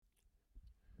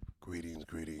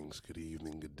greetings, good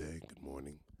evening, good day, good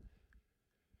morning,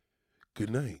 good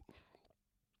night,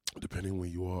 depending where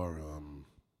you are. I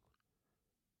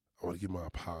want to give my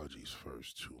apologies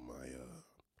first to my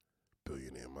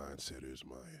billionaire mindsetters,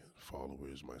 my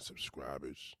followers, my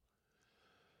subscribers.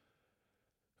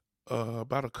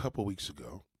 About a couple weeks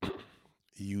ago,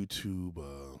 YouTube,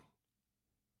 I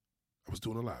was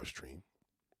doing a live stream,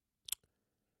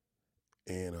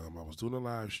 and I was doing a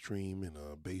live stream, and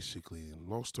basically,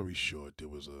 long story short, there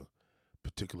was a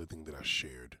particular thing that I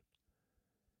shared.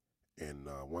 And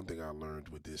one thing I learned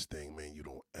with this thing, man, you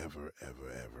don't ever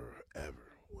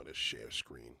want to share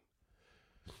screen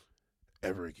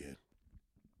ever again.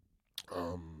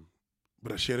 Um,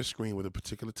 but I shared a screen with a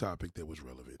particular topic that was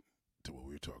relevant to what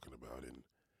we were talking about, and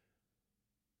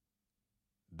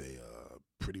they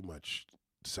pretty much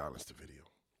silenced the video,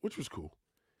 which was cool.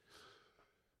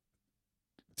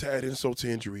 To add insult to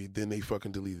injury, then they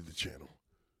fucking deleted the channel.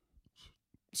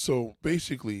 So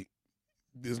basically,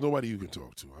 there's nobody you can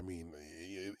talk to. I mean,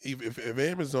 if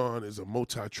Amazon is a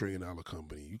multi-trillion dollar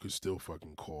company, you could still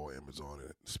fucking call Amazon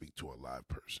and speak to a live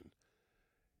person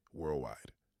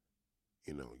worldwide.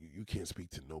 You can't speak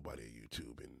to nobody at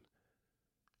YouTube. And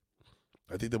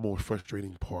I think the more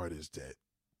frustrating part is that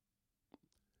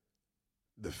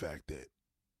the fact that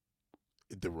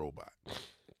the robot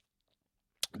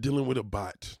dealing with a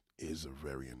bot is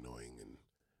very annoying, and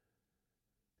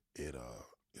it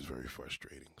is very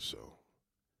frustrating. So,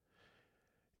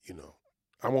 you know,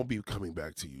 I won't be coming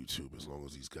back to YouTube as long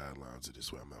as these guidelines are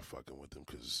this way. I'm not fucking with them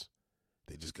because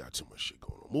they just got too much shit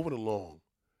going on. Moving along,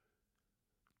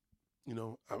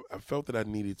 I felt that I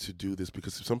needed to do this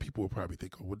because some people will probably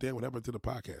think, oh, well, damn, what happened to the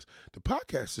podcast? The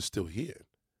podcast is still here.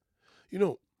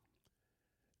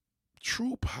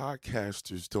 True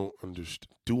podcasters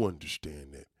do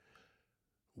understand that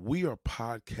we are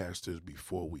podcasters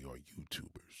before we are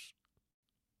YouTubers.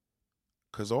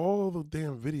 Because all the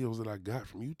damn videos that I got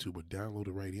from YouTube are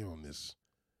downloaded right here on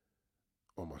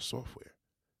my software.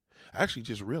 I actually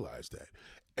just realized that.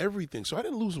 Everything. So I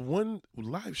didn't lose one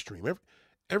live stream.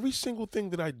 Every single thing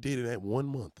that I did in that 1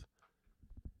 month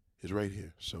is right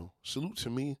here. So salute to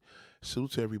me.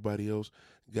 Salute to everybody else.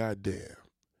 God damn.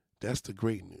 That's the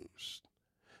great news.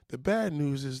 The bad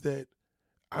news is that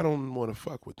I don't want to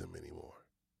fuck with them anymore.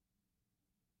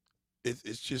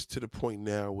 It's just to the point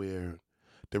now where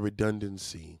the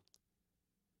redundancy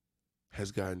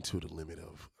has gotten to the limit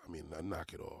of, I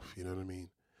knock it off. You know what I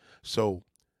mean? So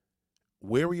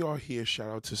where we are here, shout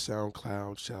out to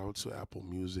SoundCloud, shout out to Apple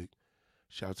Music,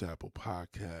 shout out to Apple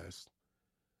Podcasts,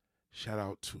 shout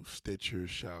out to Stitcher,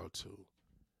 shout out to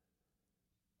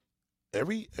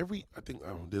every I think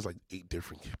there's like 8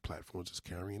 different platforms that's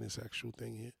carrying this actual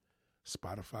thing here.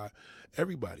 Spotify,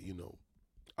 everybody,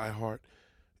 iHeart.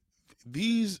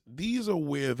 These are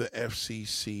where the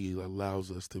FCC allows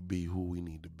us to be who we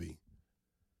need to be.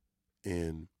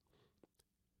 And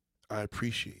I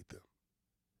appreciate them.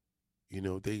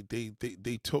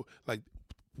 They told, like,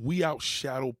 we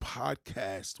outshadow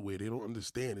podcasts where they don't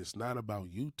understand it's not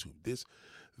about YouTube.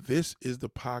 This is the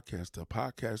podcast. The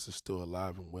podcast is still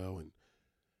alive and well and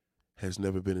has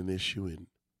never been an issue, and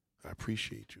I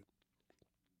appreciate you.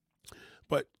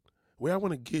 But where I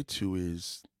want to get to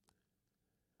is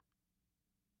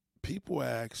people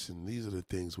ask, and these are the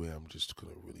things where I'm just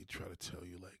going to really try to tell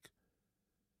you, like,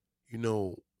 I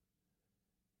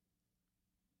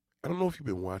don't know if you've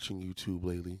been watching YouTube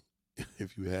lately.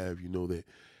 If you have, you know that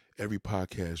every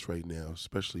podcast right now,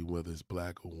 especially whether it's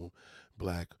black or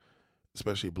black,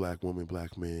 especially black woman,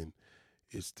 black man,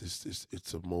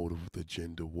 it's a mode of the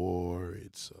gender war.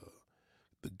 It's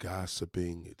the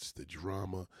gossiping. It's the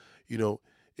drama.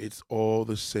 It's all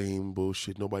the same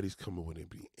bullshit. Nobody's coming with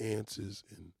any answers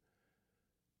and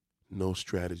no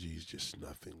strategies. Just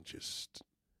nothing. Just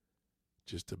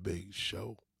a big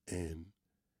show. And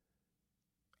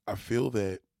I feel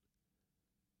that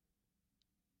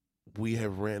we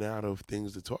have ran out of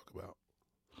things to talk about.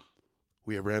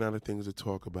 We have ran out of things to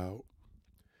talk about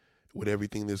with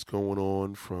everything that's going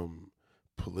on, from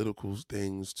political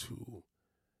things to,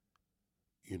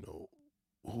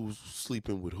 who's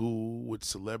sleeping with who, what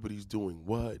celebrities doing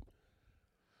what.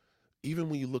 Even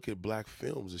when you look at black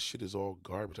films, this shit is all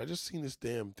garbage. I just seen this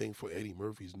damn thing for Eddie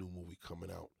Murphy's new movie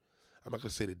coming out. I'm not going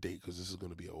to say the date because this is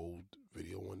going to be an old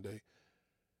video one day.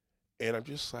 And I'm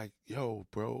just like, yo,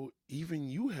 bro, even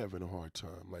you having a hard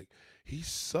time. Like, he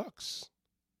sucks.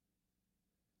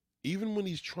 Even when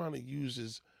he's trying to use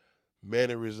his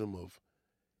mannerism of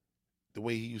the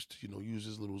way he used to, use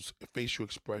his little facial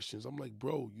expressions. I'm like,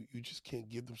 bro, you just can't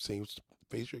give the same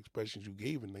facial expressions you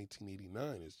gave in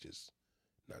 1989. It's just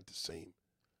not the same.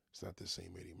 It's not the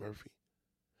same Eddie Murphy.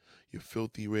 You're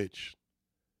filthy rich.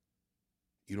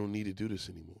 You don't need to do this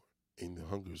anymore. And the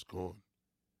hunger is gone.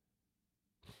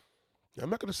 Now, I'm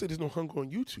not going to say there's no hunger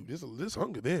on YouTube. There's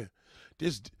hunger there.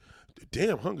 There's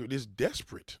damn hunger. There's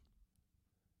desperate.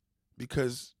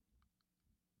 Because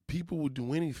people would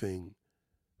do anything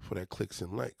for that clicks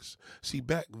and likes. See,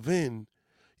 back then,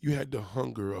 you had the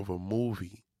hunger of a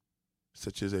movie,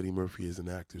 such as Eddie Murphy as an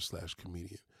actor /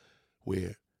 comedian,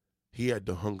 where he had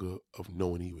the hunger of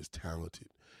knowing he was talented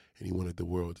and he wanted the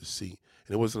world to see. And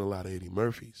there wasn't a lot of Eddie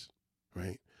Murphys,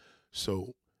 right?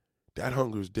 So that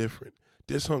hunger is different.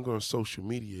 This hunger on social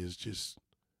media is just,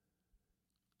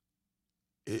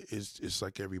 it's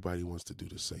like everybody wants to do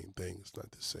the same thing. It's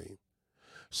not the same.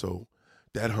 So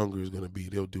that hunger is going to be,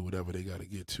 they'll do whatever they got to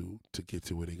get to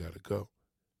where they got to go.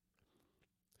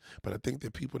 But I think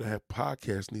that people that have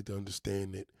podcasts need to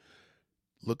understand that.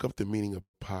 Look up the meaning of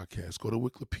podcast. Go to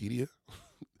Wikipedia.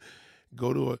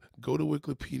 go to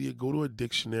Wikipedia. Go to a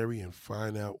dictionary and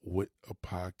find out what a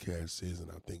podcast is. And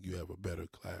I think you have a better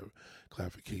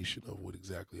clarification of what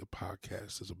exactly a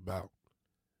podcast is about.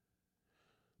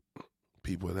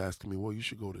 People are asking me, well, you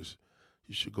should go to this.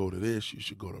 You should go to this. You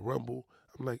should go to Rumble.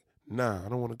 I'm like, nah, I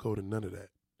don't want to go to none of that.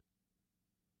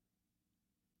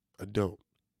 I don't.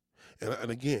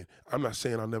 And again, I'm not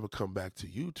saying I'll never come back to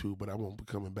YouTube, but I won't be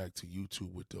coming back to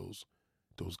YouTube with those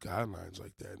guidelines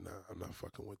like that. Nah, I'm not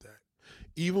fucking with that.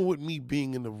 Even with me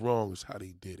being in the wrong is how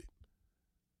they did it.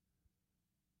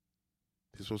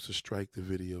 They're supposed to strike the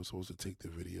video, supposed to take the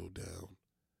video down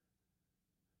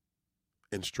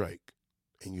and strike.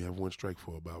 And you have one strike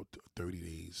for about 30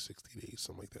 days, 60 days,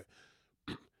 something like that.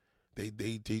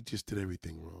 They just did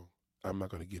everything wrong. I'm not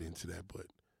going to get into that, but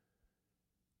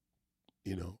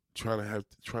you know, trying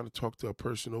to talk to a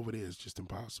person over there is just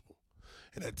impossible.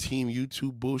 And that Team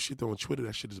YouTube bullshit on Twitter,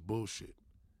 that shit is bullshit.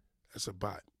 That's a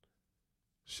bot.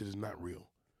 Shit is not real.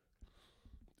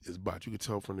 It's bot. You can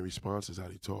tell from the responses how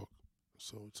they talk.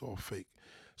 So it's all fake.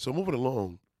 So moving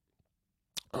along,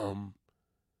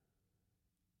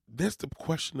 that's the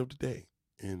question of the day.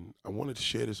 And I wanted to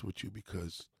share this with you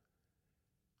because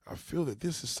I feel that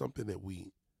this is something that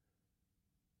we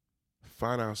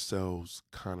find ourselves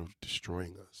kind of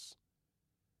destroying us.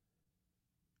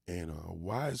 And a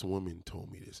wise woman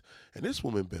told me this. And this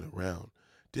woman been around.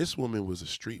 This woman was a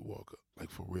streetwalker, like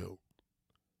for real.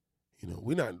 You know,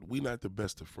 we not the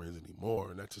best of friends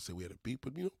anymore. Not to say we had a beef,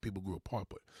 but you know, people grew apart.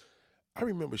 But I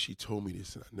remember she told me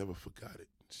this and I never forgot it.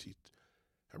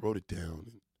 I wrote it down,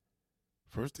 and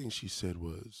first thing she said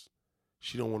was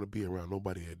she don't want to be around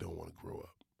nobody that don't want to grow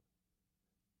up.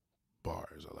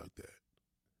 Bars, I like that.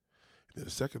 And then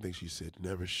the second thing she said,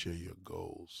 never share your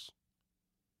goals.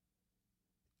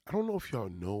 I don't know if y'all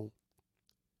know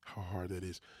how hard that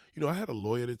is. You know, I had a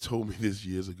lawyer that told me this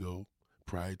years ago,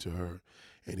 prior to her,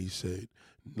 and he said,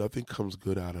 nothing comes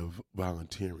good out of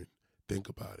volunteering. Think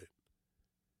about it.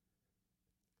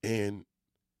 And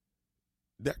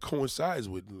that coincides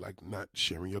with like not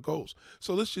sharing your goals.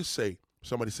 So let's just say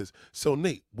somebody says, so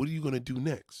Nate, what are you going to do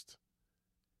next?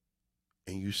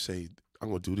 And you say, I'm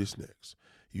going to do this next.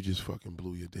 You just fucking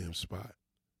blew your damn spot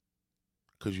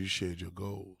because you shared your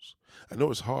goals. I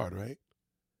know it's hard, right?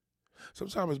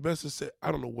 Sometimes it's best to say,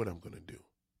 I don't know what I'm going to do,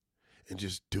 and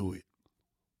just do it.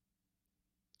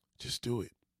 Just do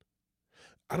it.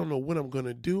 I don't know what I'm going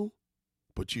to do,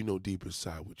 but you know deep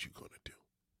inside what you're going to do.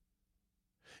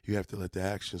 You have to let the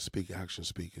action speak. Action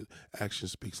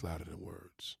speaks louder than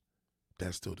words.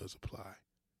 That still does apply.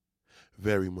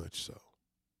 Very much so.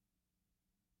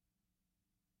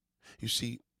 You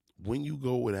see, when you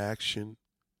go with action,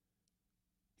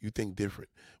 you think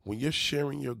different. When you're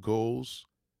sharing your goals,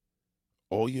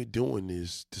 all you're doing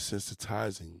is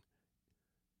desensitizing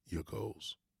your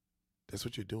goals. That's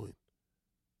what you're doing.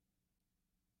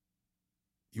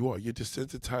 You're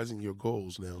desensitizing your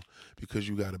goals now because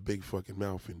you got a big fucking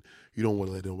mouth and you don't want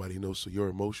to let nobody know, so your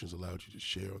emotions allowed you to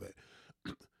share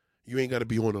that. You ain't got to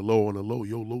be on the low,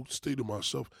 yo, low state of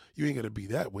myself. You ain't got to be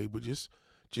that way, but just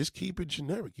keep it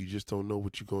generic. You just don't know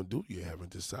what you're going to do. You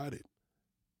haven't decided.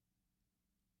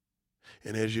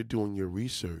 And as you're doing your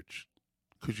research,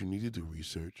 because you need to do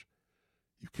research,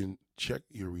 you can check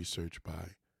your research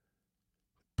by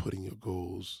putting your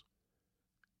goals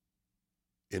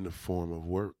in the form of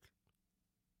work.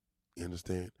 You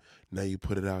understand? Now you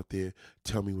put it out there.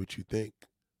 Tell me what you think.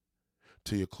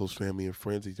 To your close family and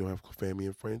friends. If you don't have family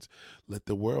and friends, let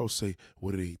the world say,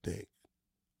 what do they think?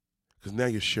 Because now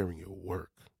you're sharing your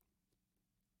work.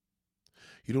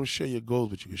 You don't share your goals,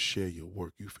 but you can share your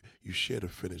work. You share the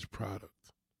finished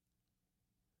product.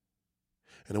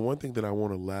 And the one thing that I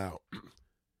want to allow,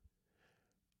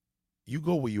 you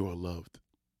go where you are loved.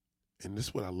 And this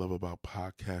is what I love about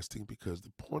podcasting, because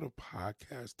the point of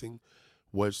podcasting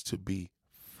was to be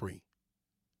free.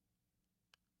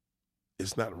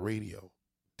 It's not radio.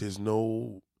 There's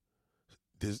no,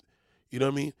 there's, you know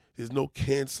what I mean? There's no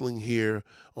canceling here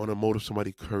on a mode of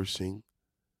somebody cursing.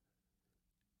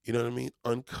 You know what I mean?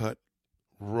 Uncut,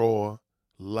 raw,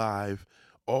 live,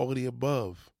 all of the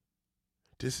above.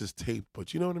 This is tape,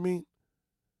 but you know what I mean?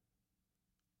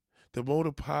 The mode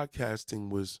of podcasting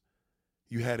was,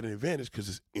 you had an advantage because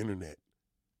it's internet,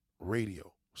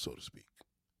 radio, so to speak.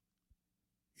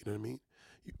 You know what I mean?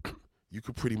 You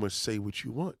could pretty much say what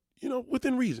you want,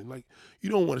 within reason. Like, you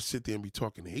don't want to sit there and be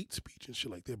talking hate speech and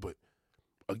shit like that. But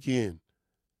again,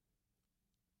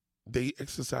 they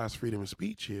exercise freedom of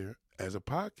speech here as a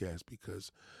podcast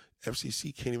because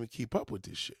FCC can't even keep up with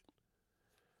this shit.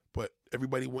 But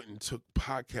everybody went and took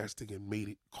podcasting and made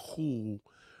it cool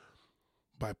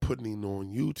by putting it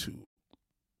on YouTube.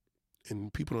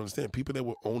 And people don't understand. People that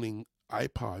were owning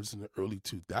iPods in the early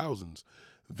 2000s,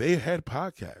 they had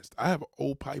podcasts. I have an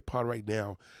old iPod right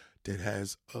now that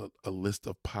has a list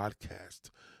of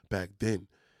podcasts. Back then,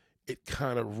 it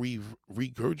kind of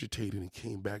regurgitated and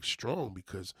came back strong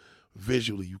because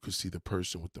visually you could see the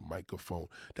person with the microphone.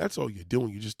 That's all you're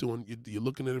doing. You're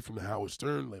looking at it from the Howard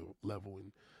Stern level,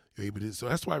 and you're able to. So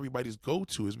that's why everybody's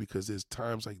go-to is because there's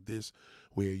times like this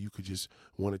where you could just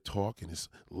want to talk, and it's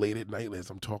late at night as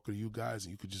I'm talking to you guys,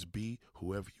 and you could just be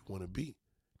whoever you want to be.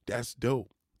 That's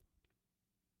dope.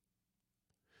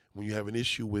 When you have an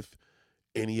issue with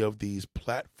any of these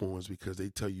platforms because they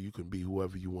tell you can be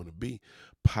whoever you want to be,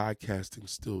 podcasting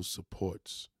still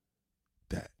supports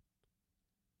that.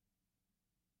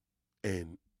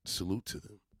 And salute to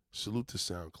them. Salute to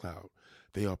SoundCloud.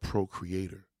 They are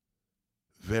pro-creator.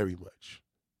 Very much.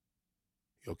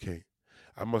 Okay?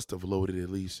 I must have loaded at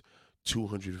least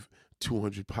 200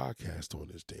 podcasts on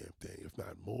this damn thing, if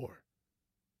not more.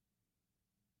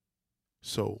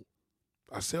 So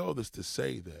I say all this to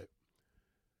say that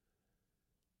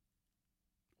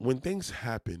when things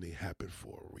happen, they happen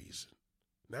for a reason.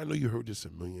 Now, I know you heard this a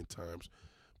million times,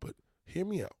 but hear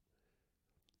me out.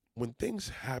 When things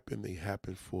happen, they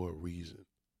happen for a reason.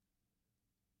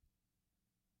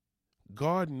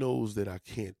 God knows that I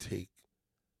can't take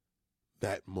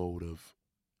that mode of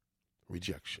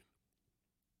rejection,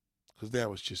 because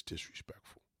now it's just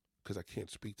disrespectful, because I can't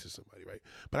speak to somebody, right?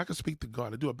 But I can speak to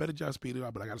God. I do a better job speaking to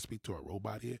God, but I got to speak to a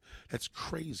robot here. That's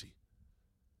crazy.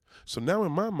 So now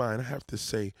in my mind, I have to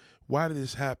say, why did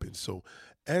this happen? So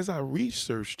as I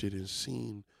researched it and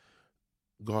seen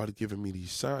God giving me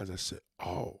these signs, I said,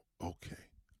 oh, okay,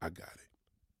 I got it.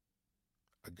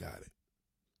 I got it.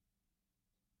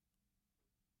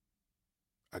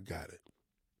 I got it.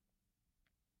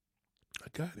 I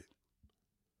got it.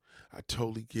 I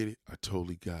totally get it. I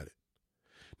totally got it.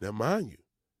 Now, mind you,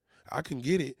 I can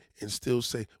get it and still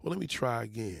say, well, let me try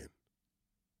again.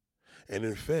 And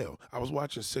then fail. I was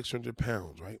watching 600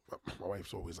 Pounds, right? My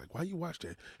wife's always like, why you watch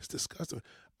that? It's disgusting.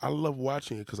 I love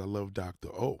watching it because I love Dr.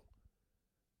 O.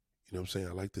 You know what I'm saying?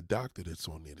 I like the doctor that's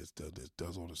on there that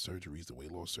does all the surgeries, the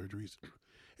weight loss surgeries.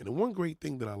 And the one great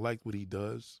thing that I like what he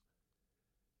does,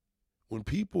 when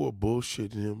people are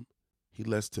bullshitting him, he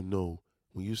lets them know,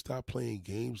 when you stop playing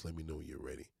games, let me know when you're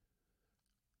ready.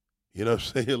 You know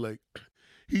what I'm saying? Like,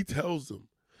 he tells them,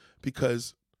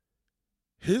 because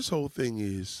his whole thing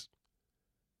is,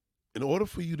 in order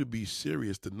for you to be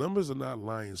serious, the numbers are not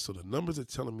lying, so the numbers are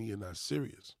telling me you're not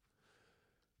serious.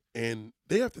 And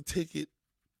they have to take it,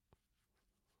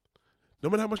 no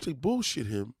matter how much they bullshit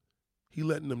him, he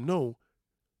letting them know,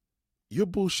 you're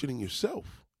bullshitting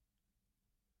yourself.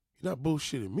 You're not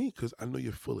bullshitting me because I know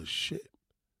you're full of shit.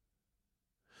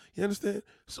 You understand?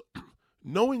 So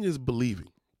knowing is believing.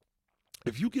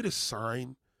 If you get a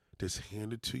sign that's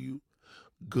handed to you,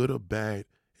 good or bad,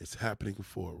 it's happening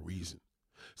for a reason.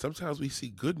 Sometimes we see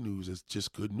good news as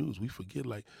just good news. We forget,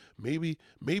 like, maybe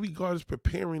God is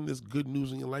preparing this good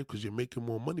news in your life because you're making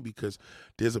more money, because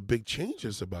there's a big change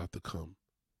that's about to come.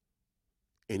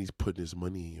 And he's putting his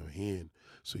money in your hand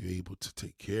so you're able to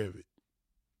take care of it.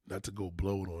 Not to go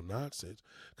blow it on nonsense,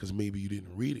 because maybe you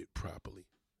didn't read it properly.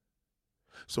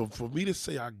 So for me to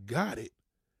say I got it,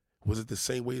 was it the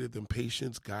same way that them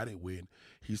patients got it, when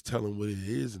he's telling what it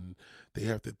is and they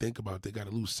have to think about they got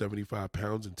to lose 75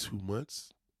 pounds in 2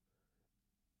 months?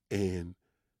 And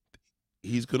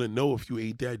he's going to know if you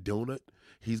ate that donut.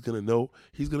 He's going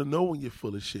to know when you're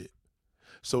full of shit.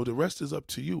 So the rest is up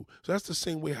to you. So that's the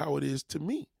same way how it is to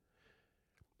me.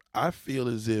 I feel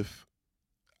as if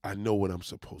I know what I'm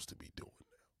supposed to be doing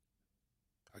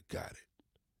now. I got it.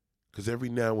 Because every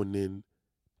now and then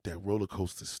that roller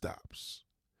coaster stops.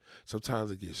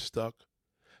 Sometimes it gets stuck.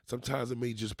 Sometimes it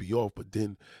may just be off, but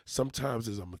then sometimes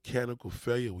there's a mechanical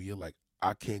failure where you're like,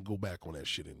 I can't go back on that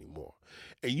shit anymore.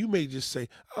 And you may just say,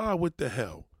 what the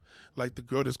hell? Like the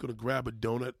girl that's going to grab a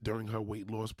donut during her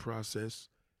weight loss process.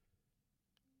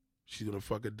 She's going to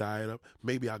fuck a diet up.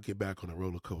 Maybe I'll get back on the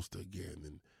roller coaster again.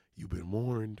 And you've been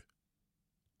warned.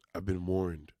 I've been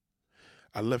warned.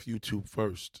 I left YouTube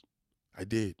first. I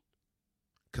did.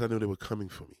 Because I knew they were coming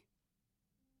for me.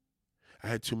 I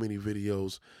had too many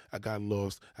videos. I got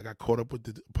lost. I got caught up with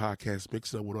the podcast,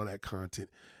 mixed up with all that content.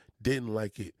 Didn't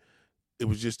like it. It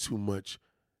was just too much.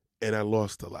 And I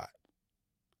lost a lot.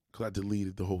 Because I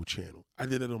deleted the whole channel. I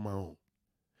did it on my own.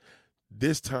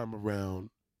 This time around,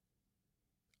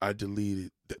 I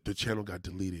deleted, the channel got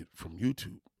deleted from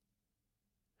YouTube.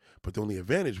 But the only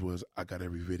advantage was I got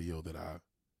every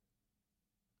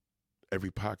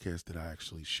podcast that I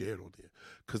actually shared on there.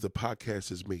 Because the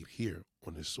podcast is made here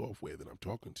on this software that I'm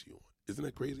talking to you on. Isn't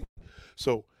that crazy?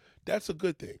 So that's a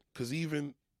good thing. Because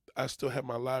even I still have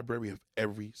my library of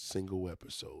every single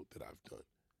episode that I've done.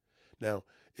 Now,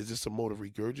 is this a mode of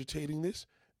regurgitating this?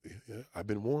 Yeah, I've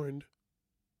been warned.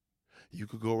 You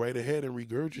could go right ahead and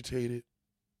regurgitate it.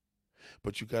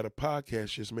 But you got a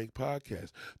podcast, just make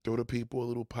podcasts. Throw the people a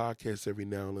little podcast every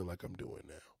now and then like I'm doing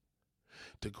now.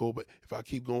 To go back, if I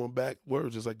keep going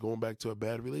backwards, it's like going back to a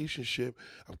bad relationship.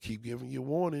 I'm keep giving you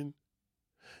warning.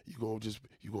 You're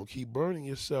gonna keep burning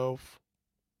yourself.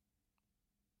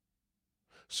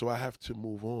 So I have to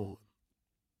move on.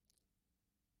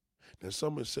 Now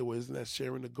someone said, well, isn't that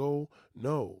sharing the goal?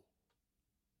 No.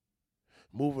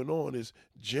 Moving on is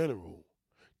general.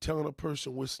 Telling a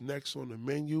person what's next on the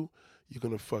menu, you're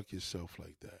gonna fuck yourself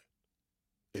like that.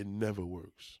 It never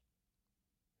works.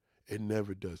 It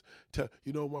never does.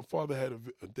 My father had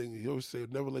a thing. He always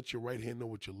said, never let your right hand know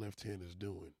what your left hand is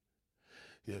doing.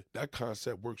 Yeah, that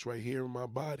concept works right here in my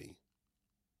body.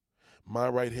 My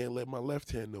right hand let my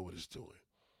left hand know what it's doing.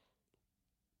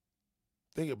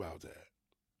 Think about that.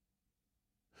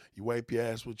 You wipe your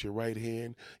ass with your right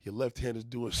hand, your left hand is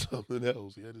doing something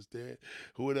else. You understand?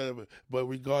 Whatever. But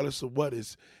regardless of what,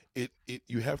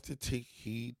 you have to take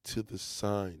heed to the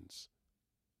signs.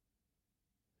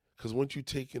 Because once you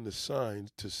take in the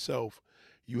signs to self,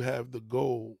 you have the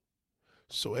goal.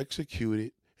 So execute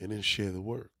it and then share the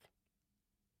work.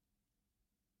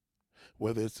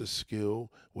 Whether it's a skill,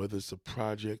 whether it's a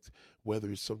project, whether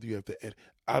it's something you have to edit,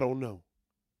 I don't know.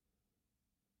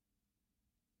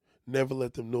 Never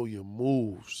let them know your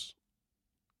moves.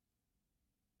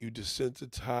 You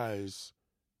desensitize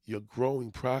your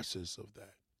growing process of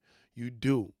that. You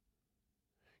do.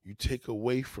 You take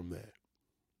away from that.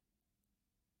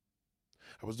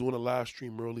 I was doing a live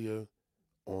stream earlier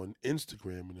on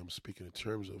Instagram, and I'm speaking in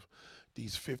terms of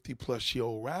these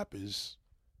 50-plus-year-old rappers,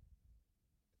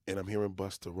 and I'm hearing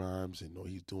Busta Rhymes, and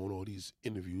he's doing all these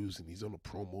interviews, and he's on a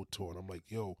promo tour, and I'm like,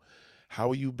 yo,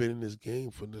 how have you been in this game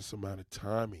for this amount of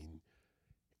time,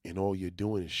 and all you're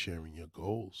doing is sharing your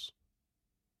goals?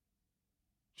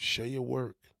 Share your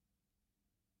work.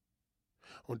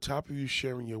 On top of you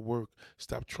sharing your work,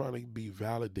 stop trying to be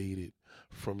validated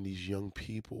from these young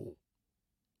people.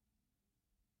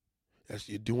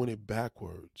 You're doing it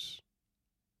backwards.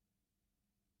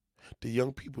 The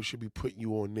young people should be putting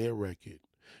you on their record.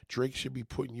 Drake should be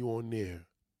putting you on there.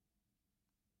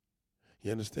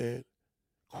 You understand?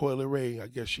 Coi Leray, I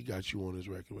guess she got you on his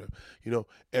record.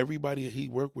 Everybody he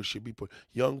worked with should be put.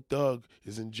 Young Thug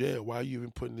is in jail. Why are you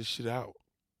even putting this shit out?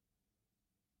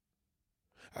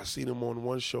 I seen him on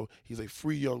one show. He's like,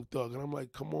 free Young Thug. And I'm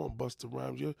like, come on, Busta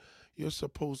Rhymes. You're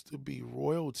supposed to be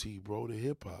royalty, bro, to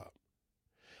hip-hop.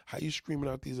 How you screaming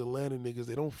out these Atlanta niggas?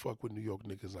 They don't fuck with New York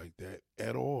niggas like that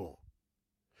at all.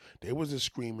 They wasn't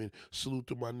screaming, salute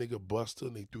to my nigga Busta,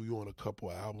 and they threw you on a couple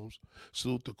of albums.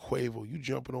 Salute to Quavo. You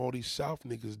jumping all these South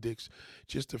niggas' dicks.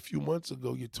 Just a few months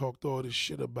ago, you talked all this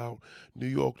shit about New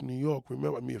York, New York.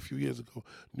 Remember, a few years ago,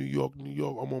 New York, New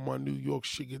York. I'm on my New York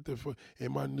shit. Get the fuck,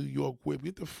 and my New York whip.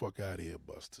 Get the fuck out of here,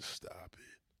 Busta. Stop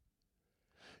it.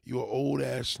 You're an old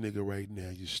ass nigga right now.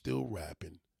 You're still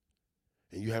rapping,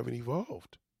 and you haven't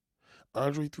evolved.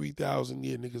 Andre 3000,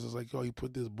 yeah, niggas is like, he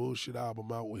put this bullshit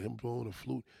album out with him blowing a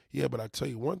flute. Yeah, but I tell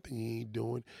you one thing he ain't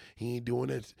doing. He ain't doing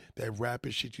that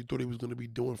rapping shit you thought he was going to be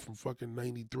doing from fucking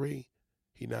 93.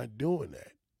 He not doing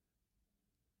that.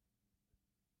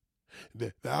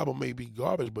 The album may be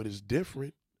garbage, but it's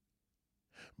different.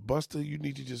 Busta, you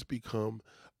need to just become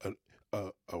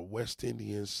a West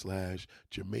Indian /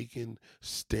 Jamaican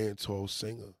dancehall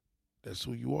singer. That's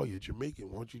who you are. You're Jamaican.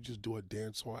 Why don't you just do a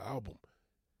dancehall album?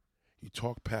 You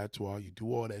talk patois, you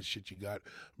do all that shit. You got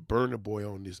Burna Boy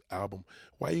on this album.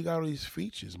 Why you got all these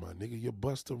features, my nigga? You're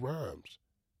Busta Rhymes.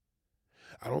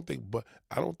 I don't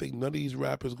think none of these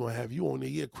rappers gonna have you on there.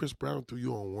 Yeah, Chris Brown threw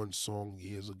you on one song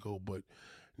years ago, but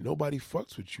nobody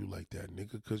fucks with you like that,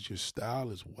 nigga, because your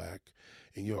style is whack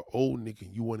and you're old nigga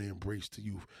and you want to embrace the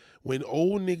youth. When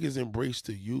old niggas embrace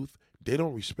the youth, they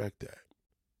don't respect that.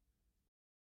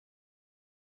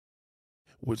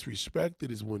 What's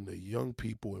respected is when the young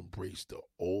people embrace the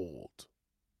old.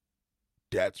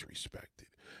 That's respected.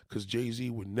 Because Jay-Z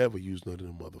would never use none of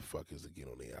them motherfuckers to get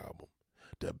on the album.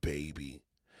 The Baby,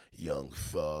 Young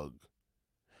Thug,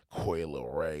 Coi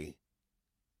Leray.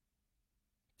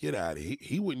 Get out of here.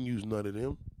 He wouldn't use none of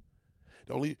them.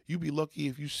 You'd be lucky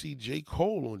if you see J.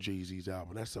 Cole on Jay-Z's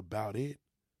album. That's about it.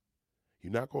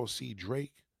 You're not gonna see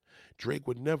Drake. Jay-Z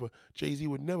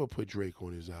would never put Drake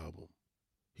on his album.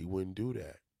 He wouldn't do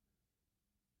that.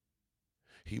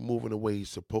 He moving the way he's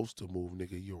supposed to move,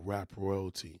 nigga. You're rap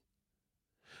royalty.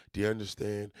 Do you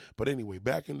understand? But anyway,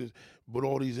 but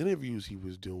all these interviews he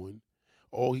was doing,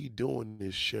 all he doing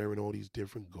is sharing all these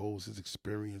different goals, his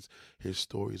experience, his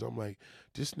stories. I'm like,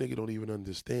 this nigga don't even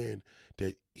understand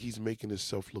that he's making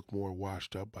himself look more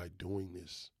washed up by doing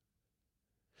this.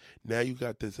 Now you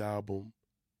got this album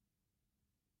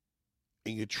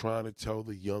and you're trying to tell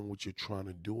the young what you're trying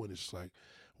to do, and it's like,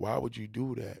 why would you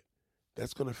do that?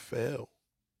 That's gonna fail.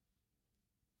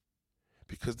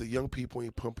 Because the young people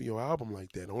ain't pumping your album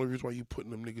like that. The only reason why you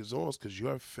putting them niggas on is because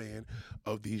you're a fan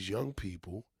of these young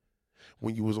people.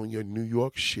 When you was on your New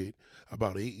York shit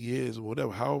about 8 years or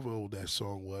whatever, however old that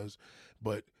song was.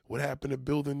 But what happened to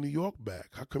building New York back?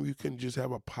 How come you couldn't just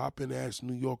have a poppin' ass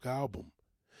New York album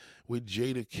with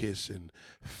Jadakiss and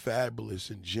Fabulous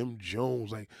and Jim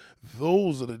Jones? Like,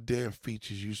 those are the damn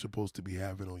features you're supposed to be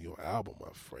having on your album,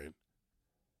 my friend.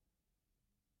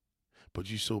 But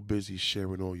you're so busy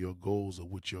sharing all your goals of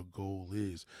what your goal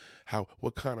is.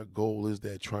 What kind of goal is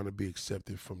that trying to be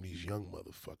accepted from these young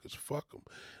motherfuckers? Fuck them.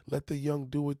 Let the young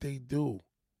do what they do.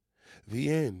 The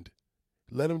end.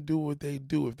 Let them do what they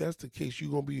do. If that's the case,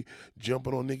 you're going to be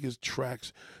jumping on niggas'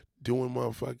 tracks, doing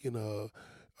motherfucking,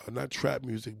 not trap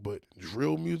music, but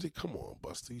drill music. Come on,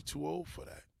 Buster, you too old for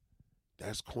that.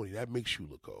 That's corny. That makes you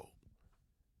look old.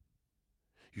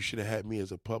 You should have had me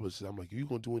as a publicist. I'm like, if you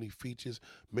gonna do any features,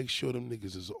 make sure them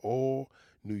niggas is all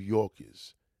New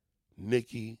Yorkers.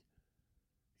 Nicki,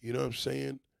 you know what I'm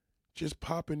saying? Just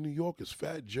pop in New Yorkers.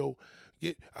 Fat Joe.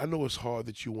 I know it's hard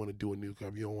that you want to do a new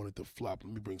cover. You don't want it to flop.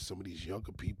 Let me bring some of these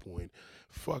younger people in.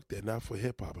 Fuck that. Not for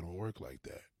hip hop. It don't work like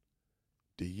that.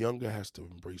 The younger has to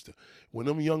embrace that. When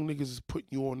them young niggas is putting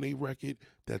you on their record,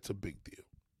 that's a big deal.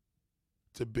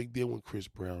 It's a big deal when Chris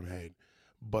Brown had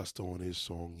Busta on his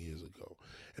song years ago.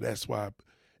 And that's why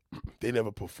they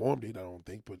never performed it, I don't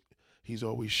think, but he's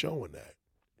always showing that.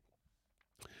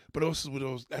 But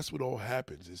that's what all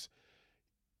happens is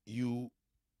you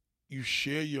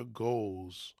share your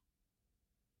goals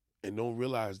and don't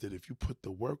realize that if you put the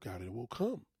work out, it will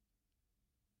come.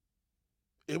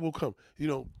 It will come. You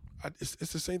know, it's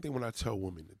the same thing when I tell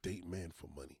women to date men for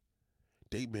money,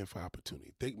 date men for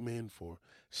opportunity, date men for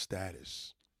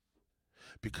status.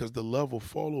 Because the love will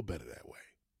follow better that way.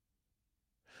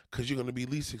 Because you're going to be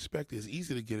least expected. It's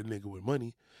easy to get a nigga with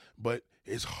money, but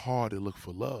it's hard to look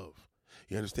for love.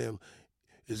 You understand?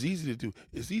 It's easy to do.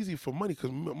 It's easy for money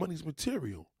because money's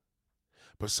material.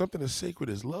 But something as sacred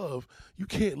as love, you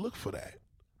can't look for that.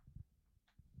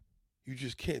 You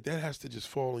just can't. That has to just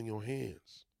fall in your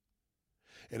hands.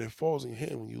 And it falls in your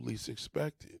hand when you least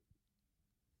expect it.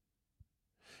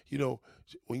 You know,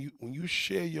 when you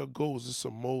share your goals, it's a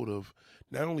mode of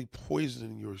not only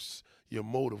poisoning your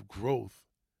mode of growth,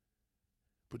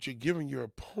 but you're giving your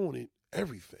opponent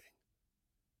everything.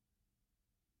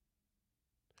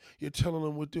 You're telling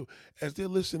them what to do. As they're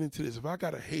listening to this, if I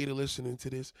got a hater listening to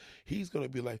this, he's going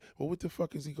to be like, well, what the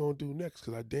fuck is he going to do next?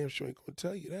 Because I damn sure ain't going to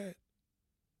tell you that.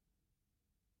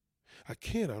 I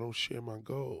can't. I don't share my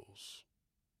goals.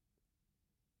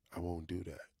 I won't do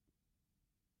that.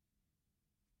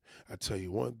 I tell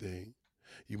you one thing,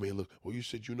 you may look, well, you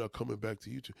said you're not coming back to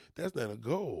YouTube. That's not a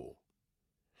goal.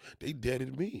 They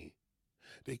deaded me.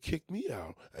 They kicked me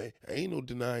out. I ain't no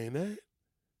denying that.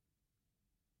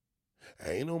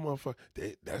 I ain't no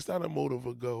motherfucker. That's not a motive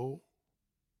or goal.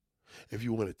 If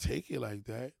you want to take it like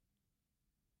that,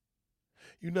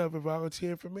 you never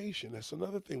volunteer information. That's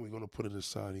another thing we're going to put in the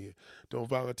sign here. Don't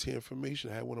volunteer information.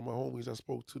 I had one of my homies I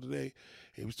spoke to today.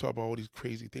 He was talking about all these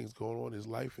crazy things going on in his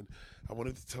life, and I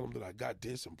wanted to tell him that I got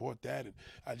this and bought that, and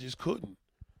I just couldn't.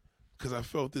 Because I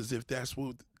felt as if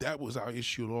that was our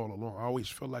issue all along. I always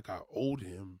felt like I owed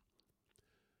him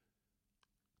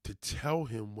to tell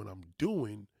him what I'm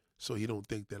doing so he don't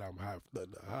think that I'm have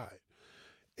nothing to hide.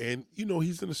 And, you know,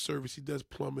 he's in the service. He does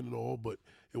plumbing and all, but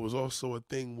it was also a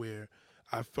thing where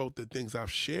I felt the things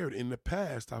I've shared in the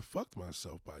past, I fucked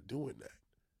myself by doing that.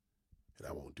 And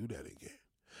I won't do that again.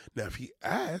 Now, if he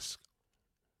asks,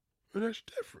 then that's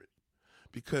different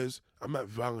because I'm not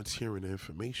volunteering the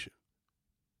information.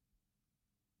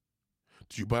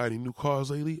 Did you buy any new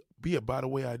cars lately? By the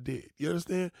way, I did. You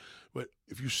understand? But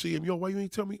if you see him, yo, why you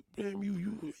ain't tell me? Damn,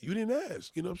 you didn't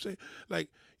ask. You know what I'm saying? Like,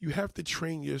 you have to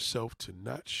train yourself to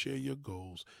not share your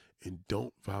goals and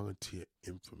don't volunteer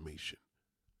information.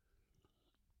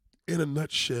 In a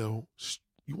nutshell,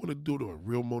 you want to do a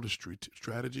real motor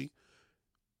strategy,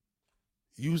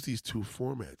 use these two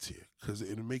formats here because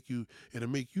it'll make you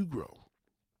grow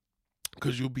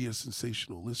because you'll be a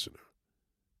sensational listener.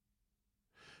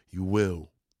 You will.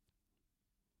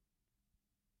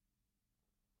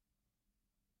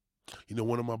 You know,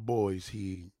 one of my boys,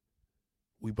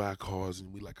 we buy cars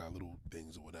and we like our little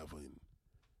things or whatever. And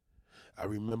I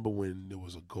remember when there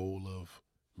was a goal of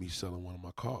me selling one of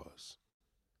my cars.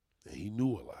 And he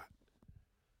knew a lot.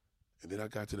 And then I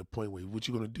got to the point where, what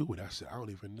you going to do with it? I said, I don't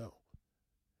even know.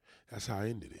 That's how I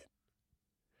ended it.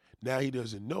 Now he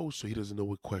doesn't know, so he doesn't know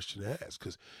what question to ask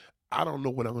because I don't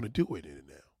know what I'm going to do with it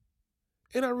now.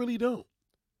 And I really don't.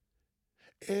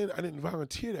 And I didn't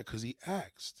volunteer that because he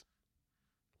asked.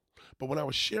 But when I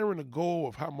was sharing the goal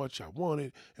of how much I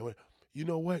wanted, and when, you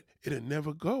know what? It'll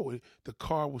never go. The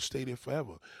car will stay there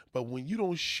forever. But when you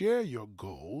don't share your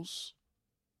goals,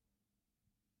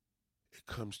 it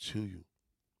comes to you.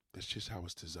 That's just how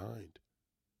it's designed.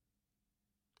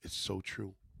 It's so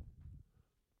true.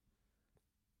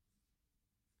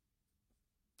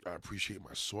 I appreciate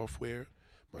my software.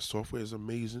 My software is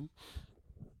amazing.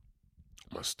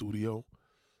 My studio.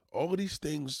 All of these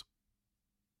things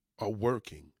are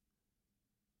working.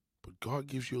 But God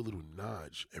gives you a little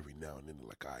nudge every now and then,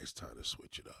 like, it's time to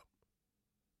switch it up.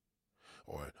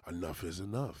 Or enough is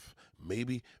enough.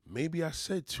 Maybe I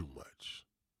said too much.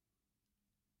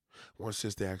 One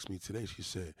sister asked me today, she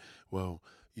said, well,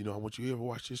 you know, I want you ever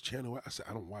watch this channel? I said,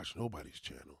 I don't watch nobody's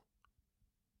channel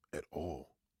at all.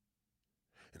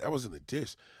 And that wasn't a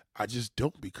diss. I just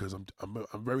don't because I'm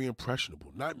very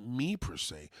impressionable. Not me per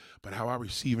se, but how I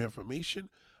receive information,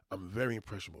 I'm very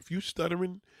impressionable. If you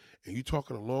stuttering and you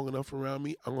talking long enough around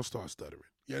me, I'm going to start stuttering.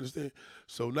 You understand?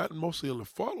 So not mostly on the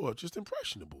follow-up, just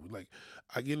impressionable. Like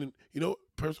I get in, you know,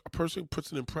 a person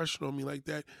puts an impression on me like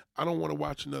that, I don't want to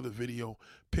watch another video,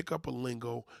 pick up a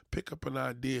lingo, pick up an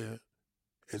idea,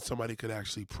 and somebody could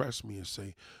actually press me and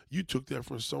say, you took that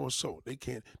from so-and-so.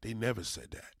 They never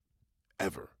said that.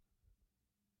 Ever.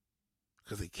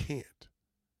 Because they can't.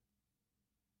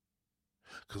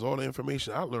 Because all the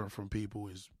information I learned from people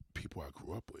is people I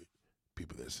grew up with,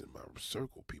 people that's in my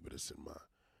circle, people that's in my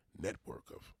network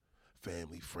of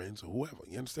family, friends, or whoever.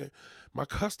 You understand? My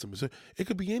customers, it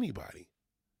could be anybody.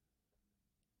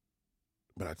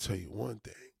 But I tell you one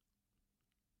thing.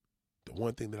 The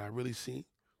one thing that I really see,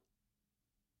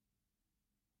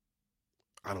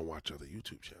 I don't watch other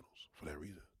YouTube channels for that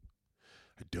reason.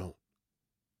 I don't.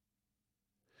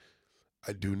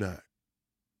 I do not.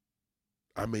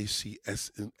 I may see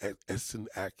Essen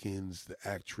Atkins, the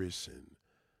actress, and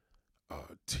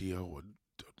Tia or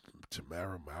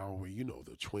Tamara Mowry, you know,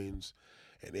 the twins,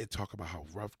 and they talk about how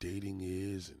rough dating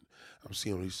is, and I'm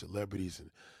seeing all these celebrities,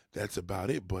 and that's about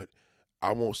it, but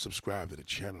I won't subscribe to the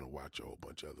channel to watch a whole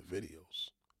bunch of other videos.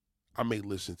 I may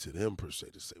listen to them per se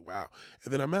to say, wow,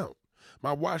 and then I'm out.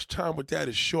 My watch time with that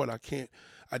is short.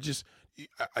 I just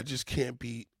can't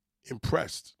be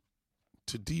impressed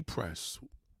to depress.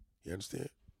 You understand?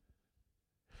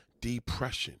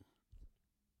 Depression.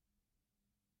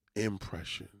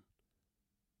 Impression.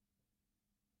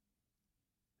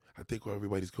 I think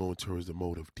everybody's going towards the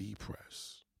mode of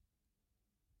depress.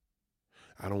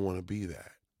 I don't want to be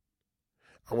that.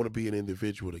 I want to be an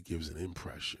individual that gives an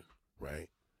impression, right?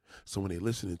 So when they're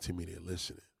listening to me, they're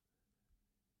listening.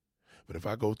 But if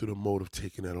I go through the mode of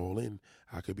taking that all in,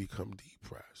 I could become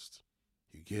depressed.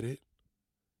 You get it?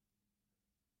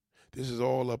 This is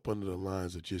all up under the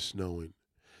lines of just knowing,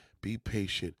 be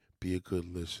patient, be a good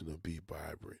listener, be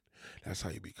vibrant. That's how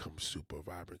you become super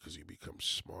vibrant, because you become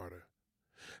smarter.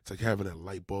 It's like having a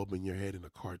light bulb in your head in a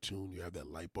cartoon. You have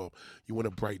that light bulb. You want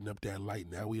to brighten up that light.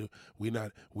 Now we're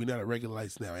not at regular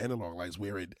lights now, analog lights.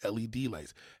 We're at LED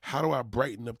lights. How do I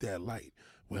brighten up that light?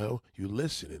 Well, you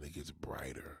listen and it gets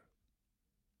brighter.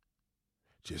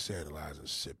 Just analyze and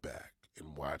sit back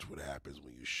and watch what happens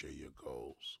when you share your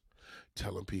goals.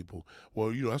 Telling people,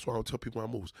 well, you know, that's why I don't tell people my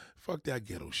moves. Fuck that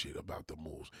ghetto shit about the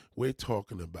moves. We're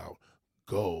talking about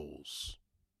goals.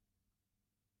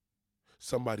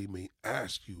 Somebody may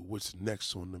ask you what's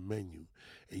next on the menu,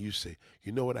 and you say,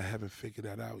 you know what, I haven't figured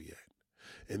that out yet.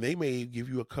 And they may give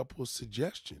you a couple of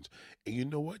suggestions. And you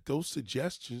know what? Those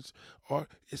suggestions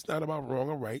it's not about wrong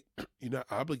or right. You're not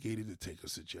obligated to take a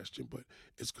suggestion, but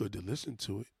it's good to listen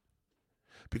to it.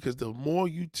 Because the more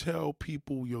you tell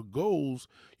people your goals,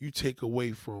 you take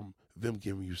away from them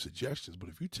giving you suggestions. But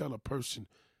if you tell a person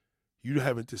you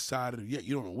haven't decided yet,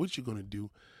 you don't know what you're going to do,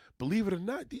 believe it or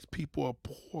not, these people are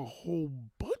pour a whole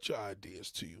bunch of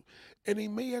ideas to you, and they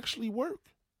may actually work.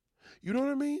 You know what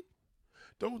I mean?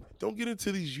 Don't get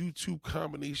into these YouTube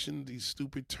combinations, these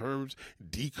stupid terms,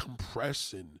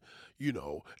 decompress and,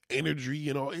 energy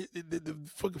and all.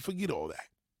 Forget all that.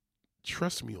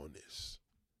 Trust me on this.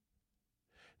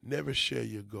 Never share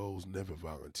your goals, never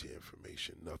volunteer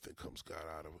information. Nothing comes good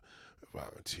out of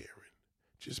volunteering.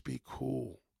 Just be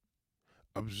cool.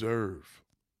 Observe.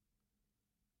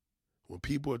 When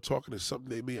people are talking to something,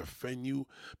 they may offend you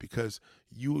because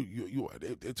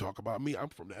they talk about me. I'm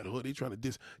from that hood. They trying to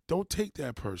diss. Don't take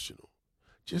that personal.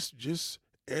 Just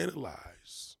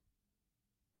analyze.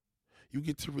 You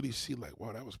get to really see like,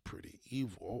 wow, that was pretty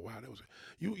evil. Oh wow, that was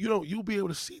you'll be able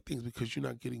to see things because you're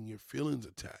not getting your feelings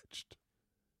attached.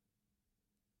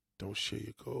 Don't share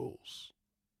your goals.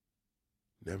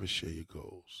 Never share your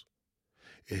goals.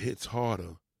 It hits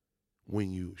harder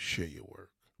when you share your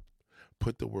work.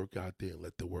 Put the work out there and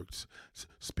let the work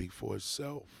speak for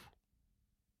itself.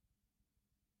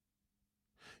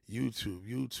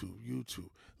 YouTube.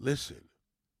 Listen.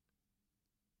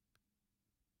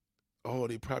 Oh,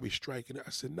 they probably striking it.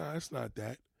 I said, nah, it's not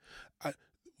that.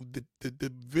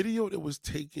 The video that was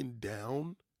taken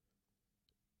down,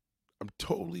 I'm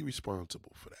totally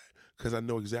responsible for that because I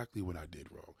know exactly what I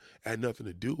did wrong. It had nothing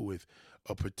to do with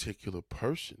a particular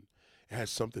person. It had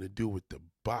something to do with the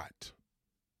bot.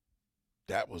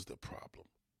 That was the problem.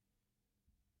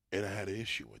 And I had an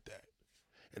issue with that.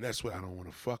 And that's what I don't want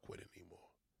to fuck with anymore.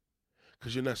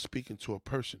 Because you're not speaking to a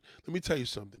person. Let me tell you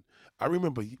something. I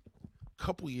remember a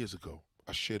couple years ago,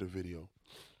 I shared a video.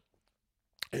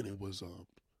 And it was,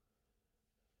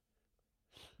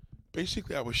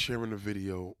 basically I was sharing a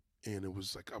video. And it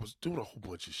was like, I was doing a whole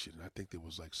bunch of shit. And I think there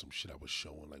was like some shit I was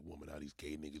showing, like, woman, how these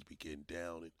gay niggas be getting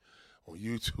down and, on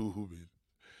YouTube. And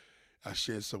I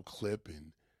shared some clip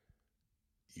and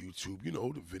YouTube,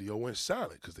 the video went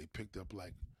silent because they picked up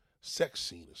like sex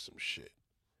scene or some shit.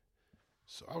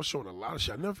 So I was showing a lot of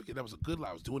shit. I never forget, that was a good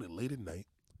lie. I was doing it late at night.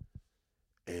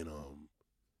 And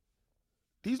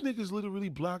these niggas literally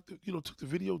blocked, took the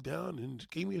video down and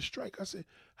gave me a strike. I said,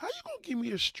 how you gonna give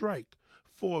me a strike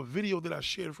for a video that I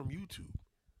shared from YouTube?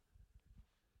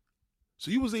 So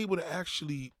you was able to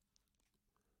actually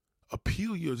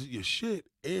appeal your shit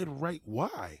and write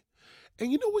why.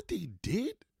 And you know what they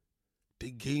did? They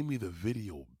gave me the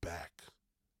video back.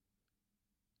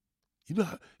 You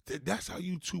know, that's how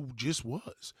YouTube just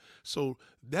was. So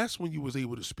that's when you was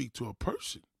able to speak to a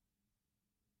person.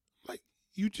 Like,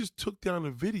 you just took down a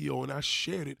video and I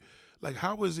shared it. Like,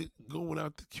 how is it going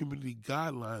out the community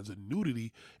guidelines of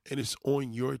nudity and it's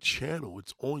on your channel?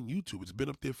 It's on YouTube. It's been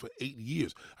up there for 8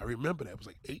 years. I remember that. It was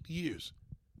like 8 years.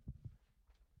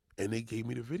 And they gave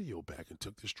me the video back and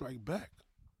took the strike back.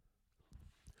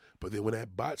 But then when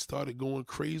that bot started going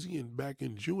crazy and back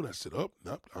in June, I said, nope,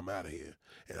 I'm out of here.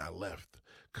 And I left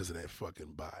because of that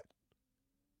fucking bot.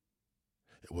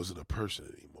 It wasn't a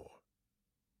person anymore.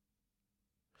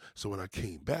 So when I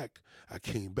came back. And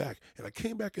I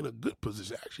came back in a good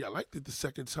position. Actually, I liked it the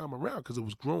second time around because it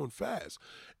was growing fast.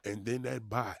 And then that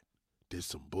bot did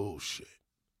some bullshit.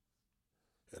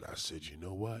 And I said, you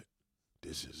know what?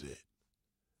 This is it.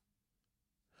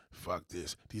 Fuck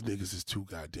this. These niggas is too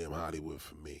goddamn Hollywood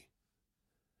for me.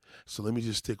 So let me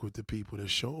just stick with the people that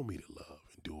show me the love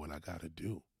and do what I gotta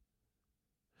do.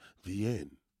 The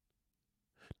end.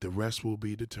 The rest will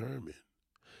be determined.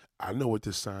 I know what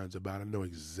this sign's about. I know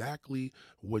exactly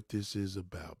what this is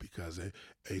about because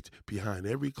it's behind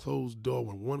every closed door.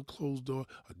 When one closed door,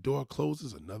 a door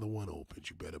closes, another one opens.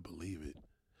 You better believe it.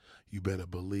 You better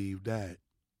believe that.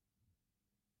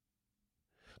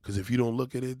 Because if you don't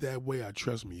look at it that way,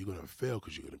 trust me, you're going to fail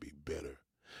because you're going to be better.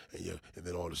 And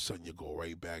then all of a sudden you go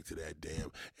right back to that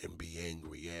damn and be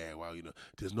angry. Yeah, well,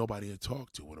 there's nobody to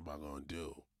talk to. What am I going to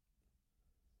do?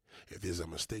 If there's a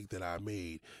mistake that I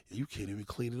made, you can't even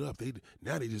clean it up.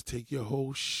 Now they just take your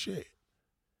whole shit.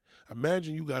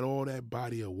 Imagine you got all that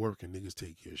body of work and niggas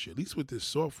take your shit. At least with this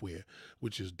software,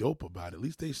 which is dope about it, at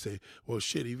least they say, well,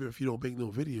 shit, even if you don't make no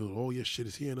videos, all your shit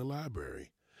is here in the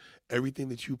library. Everything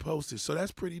that you posted. So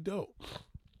that's pretty dope.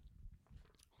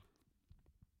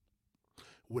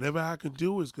 Whatever I can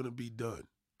do is going to be done.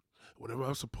 Whatever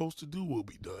I'm supposed to do will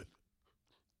be done.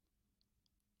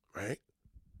 Right?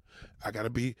 I got to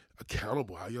be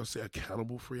accountable. How y'all say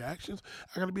accountable for your actions?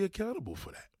 I got to be accountable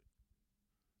for that.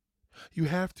 You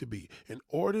have to be. In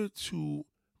order to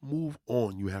move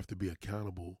on, you have to be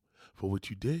accountable for what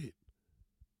you did.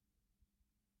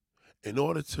 In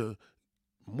order to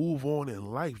move on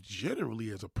in life, generally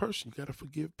as a person, you got to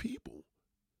forgive people.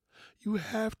 You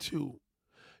have to.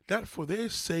 Not for their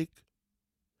sake,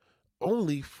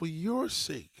 only for your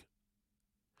sake.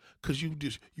 Because you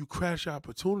crash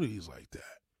opportunities like that.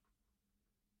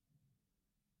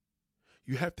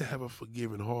 You have to have a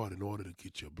forgiving heart in order to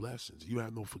get your blessings. If you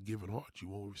have no forgiving heart, you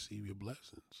won't receive your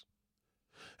blessings.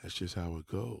 That's just how it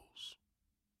goes.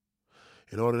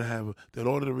 In order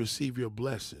to receive your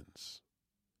blessings,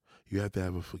 you have to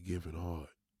have a forgiving heart.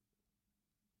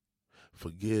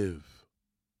 Forgive.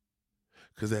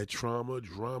 Because that drama,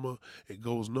 it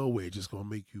goes nowhere. It's just going to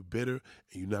make you bitter,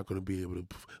 and you're not going to be able to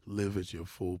live at your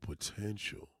full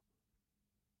potential.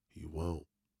 You won't.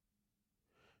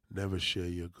 Never share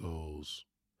your goals.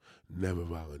 Never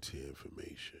volunteer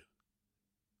information.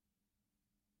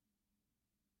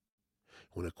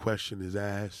 When a question is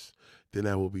asked, then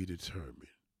that will be determined.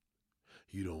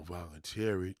 You don't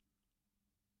volunteer it.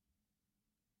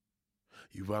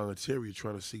 You volunteer, you're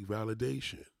trying to seek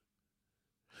validation.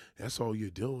 That's all you're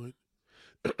doing.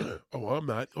 Oh, I'm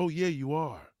not. Oh, yeah, you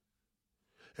are.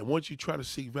 And once you try to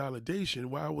seek validation,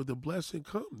 why would the blessing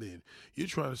come then? You're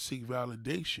trying to seek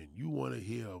validation. You want to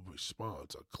hear a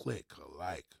response, a click, a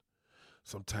like,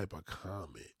 some type of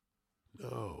comment.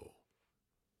 No.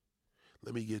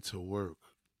 Let me get to work.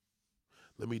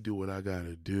 Let me do what I got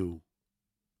to do.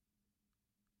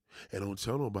 And don't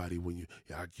tell nobody when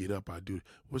I get up, I do.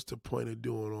 What's the point of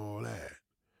doing all that?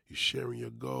 You're sharing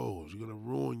your goals. You're going to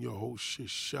ruin your whole shit.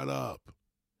 Shut up.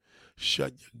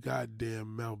 Shut your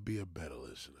goddamn mouth. Be a better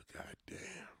listener.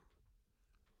 Goddamn.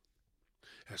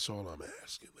 That's all I'm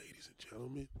asking, ladies and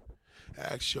gentlemen.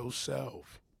 Ask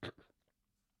yourself.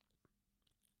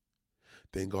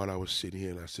 Thank God I was sitting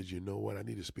here and I said, you know what? I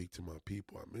need to speak to my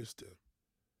people. I missed them.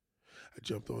 I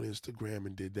jumped on Instagram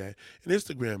and did that. And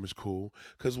Instagram is cool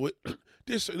because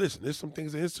there's some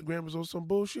things that Instagram is on some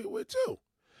bullshit with too.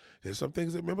 There's some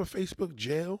things that, remember Facebook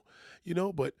jail,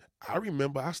 but I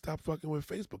remember I stopped fucking with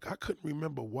Facebook. I couldn't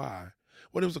remember why.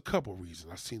 Well, there was a couple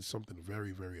reasons. I seen something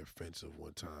very, very offensive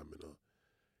one time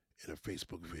in a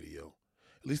Facebook video.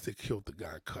 At least they killed the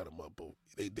guy and cut him up. But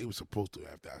they were supposed to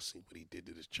after I seen what he did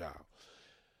to this child.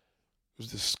 It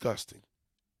was disgusting.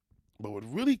 But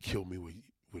what really killed me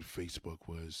with Facebook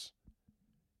was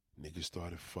niggas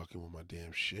started fucking with my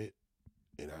damn shit,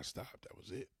 and I stopped. That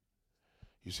was it.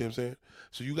 You see what I'm saying?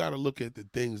 So you got to look at the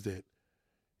things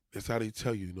that's how they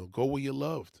tell you, go where you're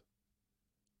loved.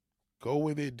 Go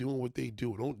where they're doing what they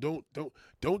do.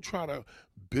 Don't try to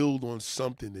build on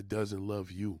something that doesn't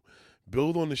love you.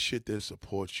 Build on the shit that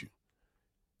supports you.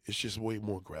 It's just way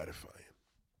more gratifying.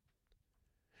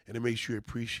 And it makes you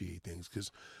appreciate things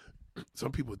because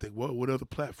some people think, well, what other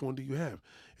platform do you have?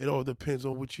 It all depends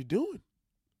on what you're doing.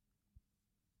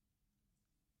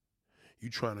 You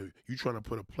trying to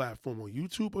put a platform on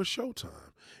YouTube or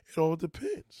Showtime? It all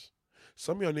depends.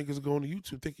 Some of y'all niggas going to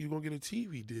YouTube thinking you're going to get a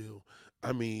TV deal.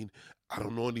 I mean, I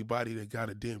don't know anybody that got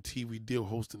a damn TV deal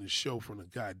hosting a show from the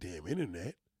goddamn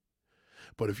internet.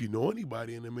 But if you know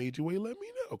anybody in a major way, let me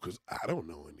know, because I don't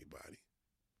know anybody.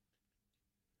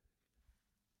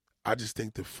 I just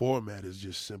think the format is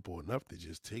just simple enough to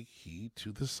just take heed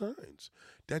to the signs.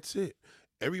 That's it.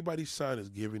 Everybody's sign is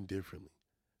given differently.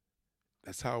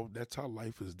 That's how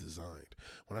life is designed.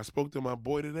 When I spoke to my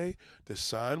boy today, the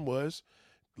sign was,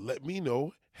 let me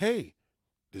know, hey,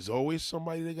 there's always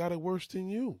somebody that got it worse than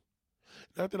you.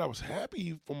 Not that I was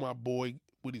happy for my boy,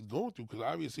 what he's going through, because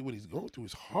obviously what he's going through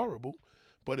is horrible,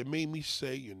 but it made me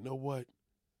say, you know what,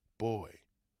 boy,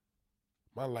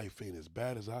 my life ain't as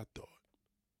bad as I thought.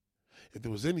 If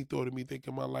there was any thought of me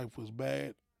thinking my life was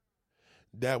bad,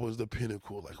 that was the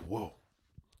pinnacle, like, whoa.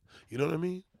 You know what I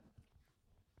mean?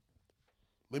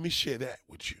 Let me share that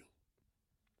with you.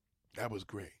 That was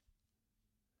great.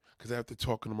 Because after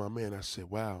talking to my man, I said,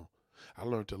 wow, I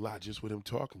learned a lot just with him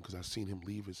talking, because I seen him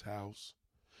leave his house,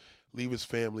 leave his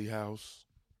family house.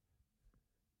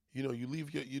 You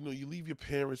leave your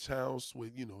parents' house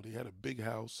with, they had a big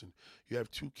house and you have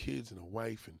 2 kids and a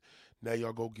wife, and now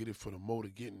y'all go get it for the motor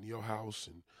getting your house.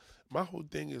 And my whole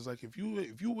thing is like, if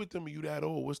you with them and you that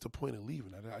old, what's the point of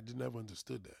leaving? I just never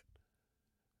understood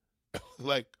that.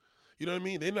 Like, you know what I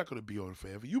mean? They're not going to be on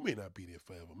forever. You may not be there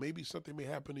forever. Maybe something may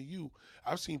happen to you.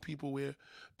 I've seen people where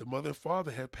the mother and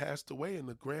father had passed away and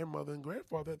the grandmother and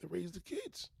grandfather had to raise the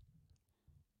kids.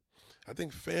 I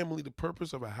think family, the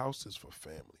purpose of a house is for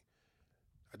family.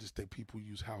 I just think people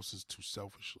use houses too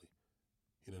selfishly.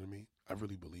 You know what I mean? I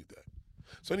really believe that.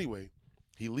 So anyway,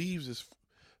 he leaves his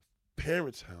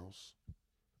parents' house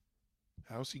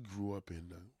he grew up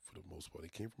in, for the most part. They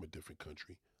came from a different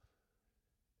country.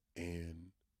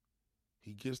 And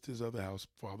he gets to his other house.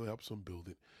 Father helps him build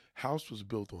it. House was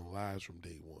built on lies from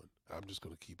day one. I'm just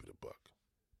going to keep it a buck.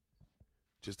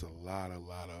 Just a lot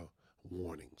of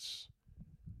warnings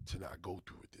to not go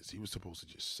through with this. He was supposed to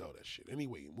just sell that shit.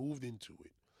 Anyway, he moved into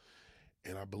it.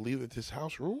 And I believe that this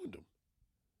house ruined him.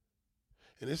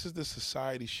 And this is the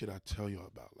society shit I tell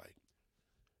y'all about. Like,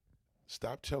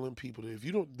 stop telling people that if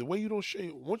you don't, the way you don't share,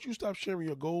 once you stop sharing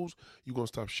your goals, you're going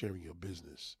to stop sharing your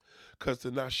business. Because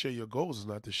to not share your goals is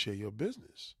not to share your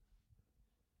business.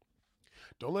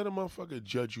 Don't let a motherfucker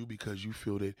judge you because you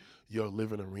feel that your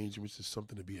living arrangements is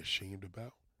something to be ashamed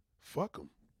about. Fuck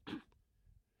them.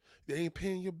 They ain't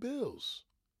paying your bills.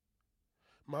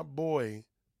 My boy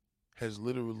has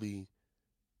literally,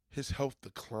 his health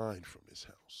declined from this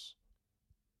house.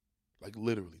 Like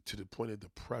literally, to the point of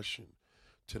depression,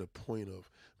 to the point of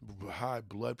high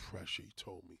blood pressure, he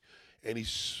told me. And he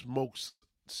smokes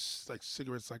like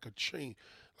cigarettes like a chain.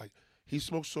 Like he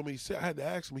smokes so many cigarettes. I had to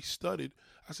ask him, he studied.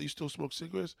 I said, you still smoke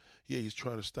cigarettes? Yeah, he's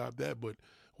trying to stop that. But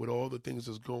with all the things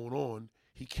that's going on,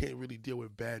 he can't really deal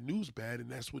with bad news bad,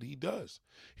 and that's what he does.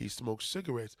 He smokes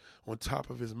cigarettes on top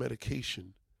of his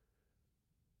medication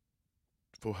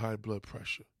for high blood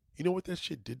pressure. You know what that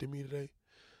shit did to me today?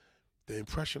 The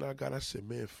impression I got, I said,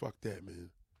 man, fuck that,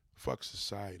 man. Fuck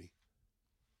society.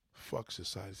 Fuck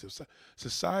society.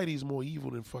 Society is more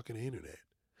evil than fucking the internet.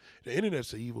 The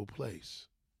internet's an evil place.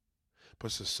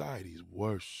 But society's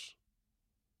worse.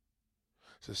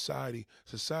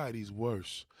 Society's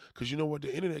worse. Because you know what?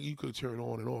 The internet you could turn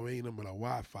on and off. Ain't nothing but a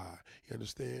Wi-Fi. You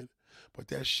understand? But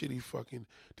that shitty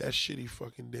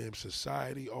fucking damn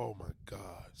society, oh my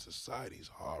God.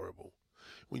 Society's horrible.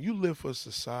 When you live for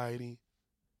society,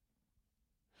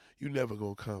 you never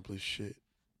gonna accomplish shit.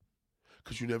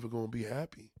 Because you're never gonna be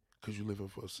happy. Because you're living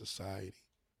for society.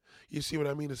 You see what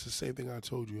I mean? It's the same thing I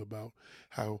told you about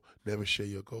how never share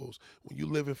your goals. When you're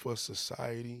living for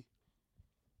society,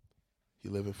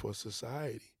 you're living for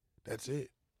society. That's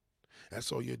it.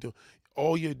 That's all you're doing.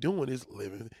 All you're doing is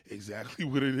living exactly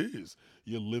what it is.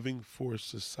 You're living for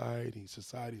society.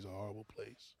 Society's a horrible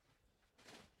place.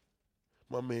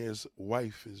 My man's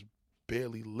wife is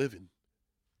barely living.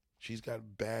 She's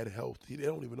got bad health. They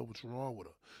don't even know what's wrong with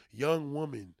her. Young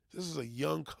woman. This is a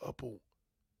young couple.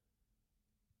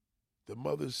 The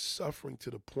mother's suffering to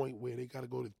the point where they got to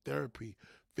go to therapy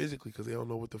physically because they don't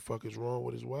know what the fuck is wrong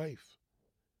with his wife.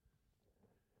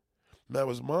 Now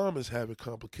his mom is having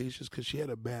complications because she had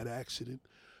a bad accident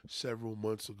several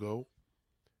months ago.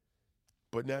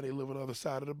 But now they live on the other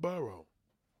side of the borough.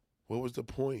 What was the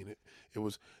point? It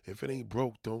was, if it ain't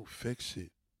broke, don't fix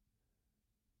it.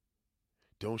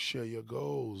 Don't share your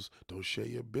goals. Don't share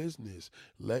your business.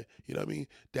 You know what I mean?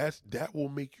 That will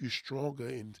make you stronger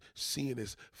in seeing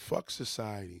this. Fuck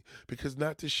society. Because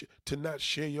to not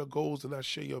share your goals and not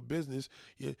share your business,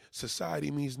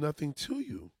 society means nothing to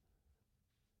you.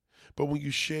 But when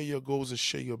you share your goals and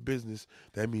share your business,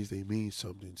 that means they mean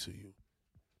something to you.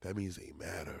 That means they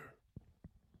matter.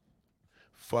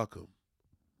 Fuck them.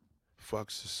 Fuck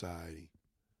society.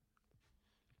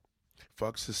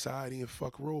 Fuck society and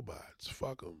fuck robots.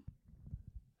 Fuck them.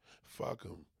 Fuck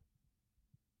them.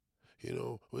 You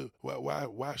know,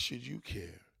 why should you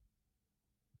care?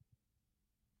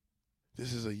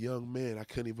 This is a young man. I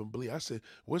couldn't even believe. I said,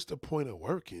 what's the point of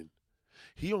working?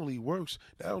 He only works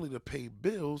not only to pay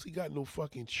bills, he got no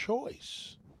fucking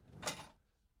choice.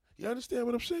 You understand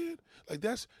what I'm saying? Like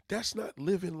that's not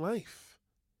living life.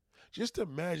 Just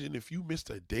imagine if you missed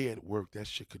a day at work, that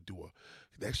shit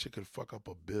could fuck up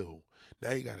a bill.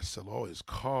 Now he gotta sell all his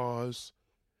cars.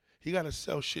 He gotta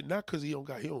sell shit not because he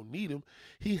don't need them.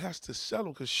 He has to sell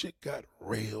them because shit got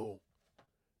real.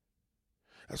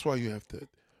 That's why you have to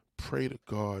pray to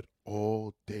God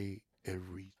all day,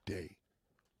 every day.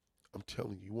 I'm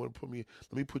telling you,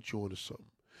 let me put you onto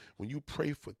something. When you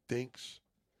pray for things,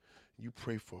 you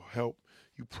pray for help,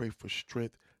 you pray for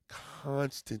strength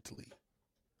constantly.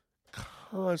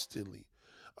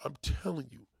 I'm telling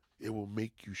you, it will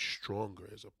make you stronger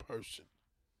as a person.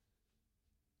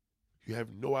 You have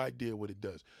no idea what it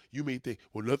does. You may think,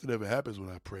 well, nothing ever happens when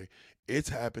I pray. It's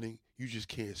happening. You just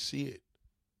can't see it.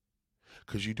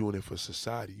 Because you're doing it for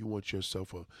society. You want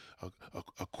yourself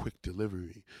a quick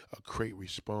delivery, a great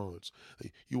response.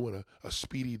 You want a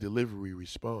speedy delivery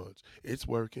response. It's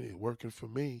working. It's working for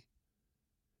me.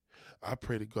 I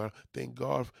pray to God. Thank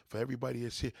God for everybody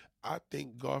that's here. I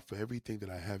thank God for everything that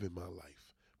I have in my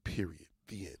life. Period.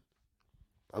 The end.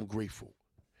 I'm grateful.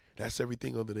 That's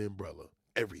everything under the umbrella.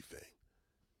 Everything.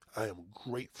 I am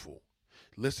grateful.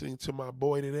 Listening to my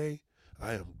boy today,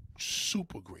 I am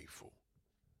super grateful.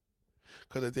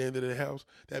 Because at the end of the house,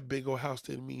 that big old house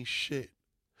didn't mean shit.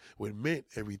 What meant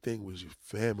everything was your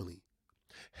family,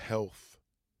 health,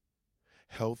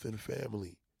 health and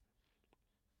family.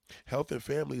 Health and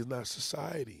family is not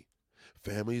society.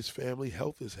 Family is family,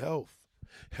 health is health.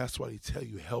 That's why they tell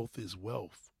you health is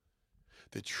wealth.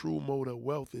 The true mode of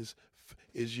wealth is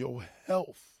your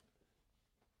health.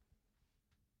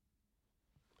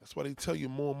 That's why they tell you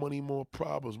more money, more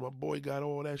problems. My boy got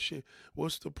all that shit.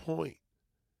 What's the point?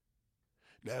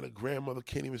 Now the grandmother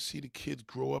can't even see the kids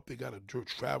grow up. They gotta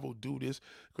travel, do this.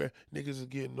 Niggas are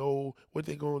getting old. What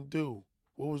they gonna do?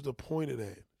 What was the point of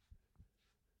that?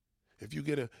 If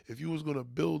you was gonna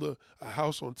build a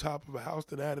house on top of a house,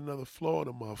 then add another floor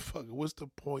to motherfucker. What's the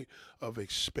point of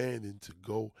expanding to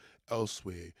go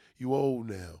elsewhere? You old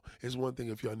now. It's one thing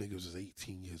if y'all niggas is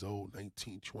 18 years old,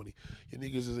 19, 20. Your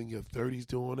niggas is in your 30s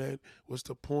doing that. What's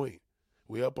the point?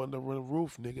 We up under the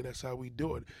roof, nigga. That's how we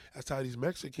do it. That's how these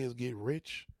Mexicans get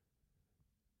rich.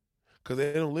 Cause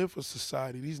they don't live for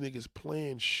society. These niggas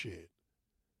plan shit.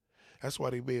 That's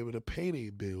why they be able to pay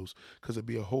their bills, because it'd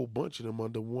be a whole bunch of them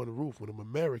under one roof. When them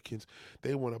Americans,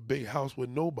 they want a big house with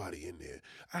nobody in there.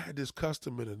 I had this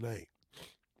customer tonight.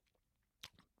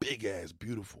 Big ass,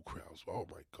 beautiful crowds. Oh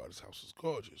my God, this house is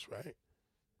gorgeous, right?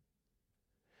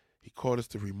 He called us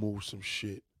to remove some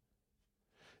shit,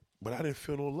 but I didn't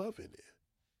feel no love in there.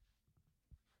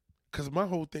 Because my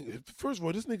whole thing, first of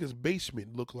all, this nigga's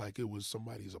basement looked like it was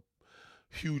somebody's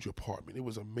huge apartment. It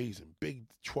was amazing. Big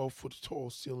 12-foot tall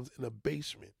ceilings in a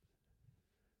basement.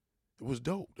 It was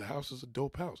dope. The house is a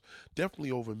dope house.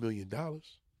 Definitely over $1 million.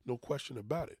 No question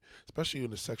about it. Especially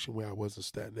in the section where I was in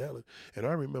Staten Island. And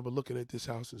I remember looking at this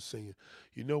house and saying,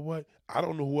 you know what? I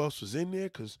don't know who else was in there,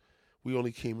 because we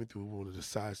only came in through one of the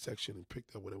side section and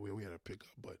picked up whatever we had to pick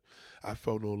up. But I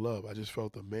felt no love. I just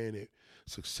felt a man that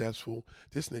successful.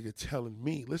 This nigga telling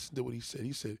me, listen to what he said.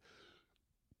 He said,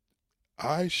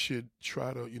 I should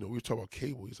try to, we were talking about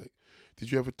cable. He's like,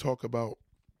 did you ever talk about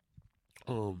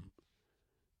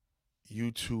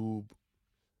YouTube?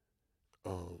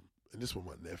 And this was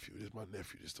my nephew. My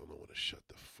nephew just don't know when to shut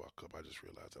the fuck up. I just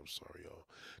realized, I'm sorry, y'all.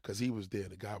 Because he was there.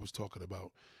 The guy was talking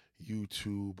about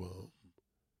YouTube.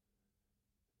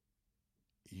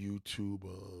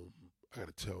 I got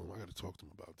to tell him. I got to talk to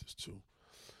him about this too.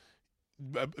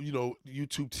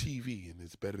 YouTube TV, and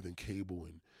it's better than cable,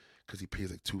 and because he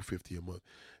pays like $250 a month.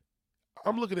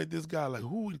 I'm looking at this guy like,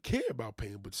 who would care about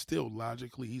paying? But still,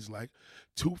 logically, he's like,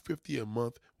 $250 a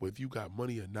month, whether you got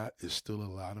money or not, is still a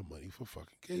lot of money for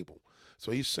fucking cable.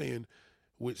 So he's saying,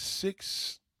 with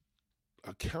 6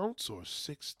 accounts or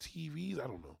 6 TVs, I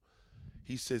don't know.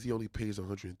 He says he only pays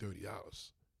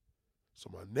 $130. So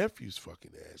my nephew's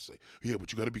fucking ass like, yeah,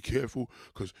 but you got to be careful,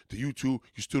 because the YouTube,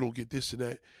 you still don't get this and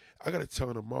that. I got to tell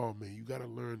him tomorrow, man, you got to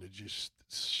learn to just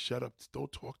shut up.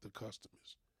 Don't talk to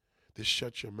customers. Just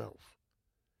shut your mouth.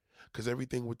 Because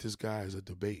everything with this guy is a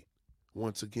debate.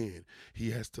 Once again, he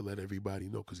has to let everybody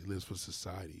know, because he lives for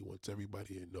society. He wants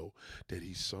everybody to know that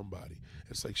he's somebody.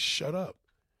 It's like, shut up.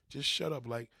 Just shut up.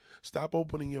 Like, stop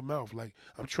opening your mouth. Like,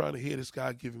 I'm trying to hear this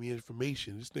guy giving me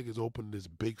information. This nigga's opening his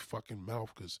big fucking mouth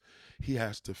because he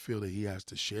has to feel that he has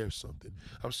to share something.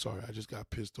 I'm sorry. I just got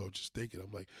pissed off just thinking.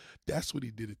 I'm like, that's what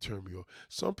he did to turn me off.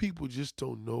 Some people just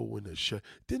don't know when to shut.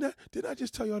 Didn't I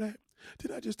just tell y'all that?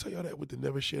 Didn't I just tell y'all that with the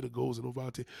never share the goals and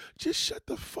Ovaltine? Just shut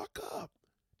the fuck up.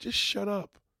 Just shut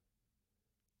up.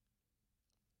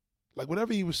 Like,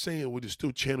 whatever he was saying, with there's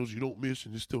still channels you don't miss,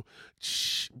 and there's still,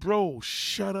 bro,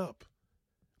 shut up.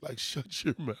 Like, shut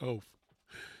your mouth.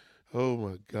 Oh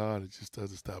my God, it just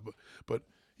doesn't stop. But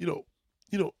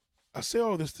I say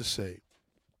all this to say,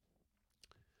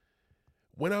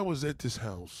 when I was at this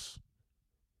house,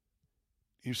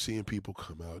 you seeing people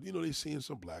come out. They seeing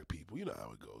some black people. You know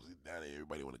how it goes. Now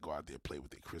everybody want to go out there and play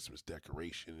with their Christmas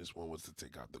decoration. This one wants to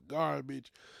take out the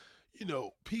garbage.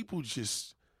 People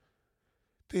just,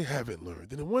 they haven't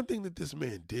learned. And the one thing that this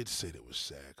man did say that was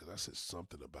sad, because I said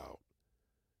something about,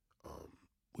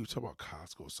 we were talking about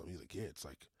Costco or something. He's like, yeah, it's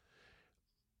like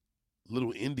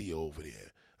little India over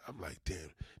there. I'm like,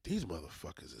 damn, these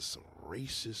motherfuckers is some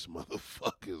racist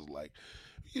motherfuckers. Like,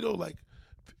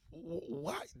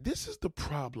 why? This is the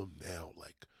problem now.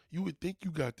 Like, you would think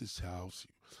you got this house,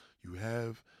 you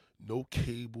have no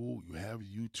cable, you have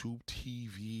YouTube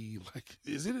TV. Like,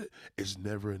 it's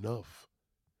never enough,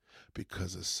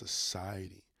 because of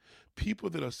society. People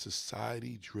that are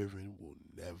society driven will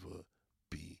never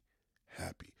be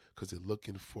happy, because they're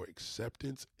looking for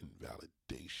acceptance and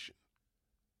validation.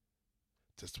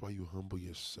 That's why you humble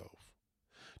yourself.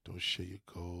 Don't share your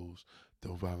goals.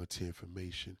 Don't volunteer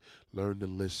information. Learn to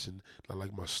listen. Not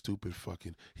like my stupid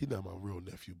fucking, he's not my real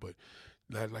nephew, but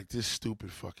not like this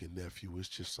stupid fucking nephew. It's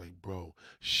just like, bro,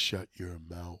 shut your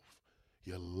mouth.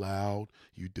 You're loud.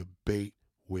 You debate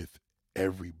with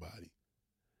everybody.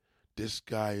 This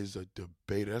guy is a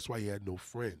debater. That's why he had no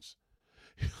friends.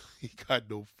 He got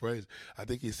no friends. I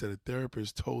think he said a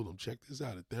therapist told him, check this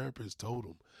out, a therapist told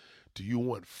him, do you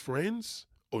want friends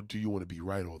or do you want to be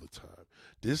right all the time?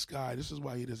 This guy, this is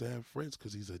why he doesn't have friends,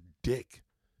 because he's a dick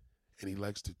and he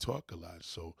likes to talk a lot.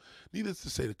 So needless to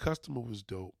say, the customer was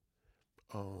dope.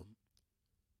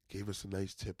 Gave us a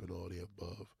nice tip and all the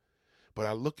above. But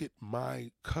I look at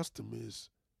my customers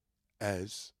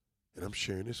as, and I'm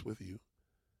sharing this with you,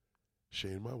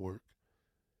 sharing my work.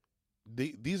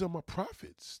 These are my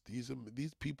prophets.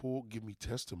 These people give me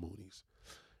testimonies.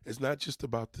 It's not just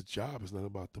about the job. It's not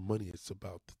about the money. It's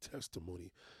about the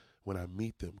testimony when I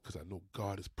meet them, because I know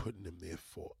God is putting them there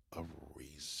for a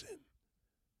reason.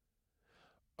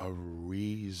 A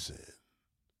reason.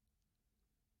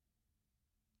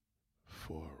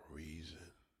 For a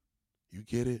reason. You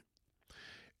get it?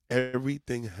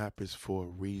 Everything happens for a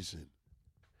reason.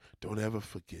 Don't ever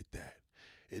forget that.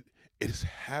 It is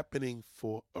happening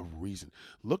for a reason.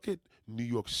 Look at New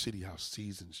York City, how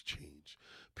seasons change.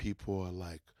 People are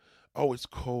like, oh, it's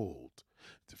cold.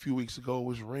 A few weeks ago, it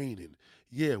was raining.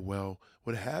 Yeah, well,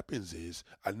 what happens is,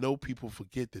 I know people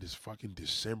forget that it's fucking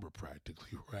December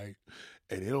practically, right?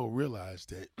 And they don't realize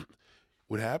that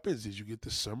what happens is you get the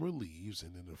summer leaves,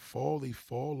 and in the fall, they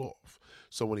fall off.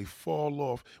 So when they fall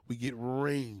off, we get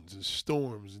rains and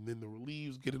storms, and then the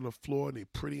leaves get on the floor, and they're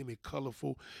pretty and they're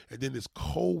colorful. And then this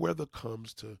cold weather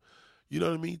comes to, you know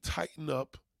what I mean, tighten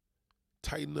up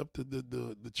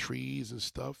the trees and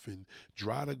stuff, and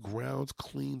dry the grounds,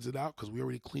 cleans it out, because we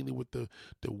already cleaned it with the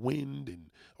wind and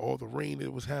all the rain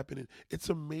that was happening. It's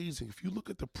amazing. If you look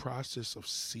at the process of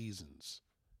seasons,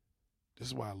 this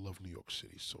is why I love New York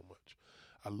City so much.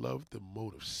 I love the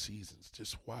mode of seasons,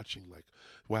 just watching, like,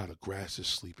 wow, the grass is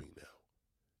sleeping now.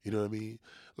 You know what I mean?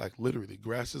 Like, literally, the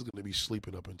grass is going to be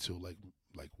sleeping up until, like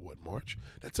what, March?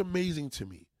 That's amazing to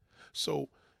me. So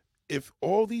if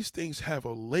all these things have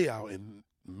a layout, and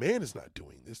man is not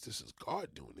doing this is God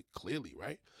doing it, clearly,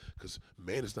 right? Because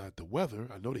man is not the weather.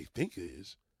 I know they think it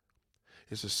is.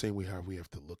 It's the same way how we have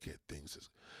to look at things.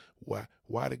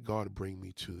 Why did God bring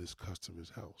me to this customer's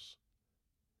house?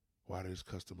 Why did this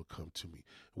customer come to me?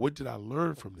 What did I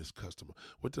learn from this customer?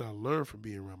 What did I learn from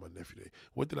being around my nephew today?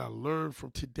 What did I learn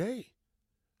from today?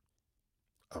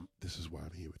 This is why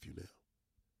I'm here with you now.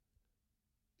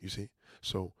 You see?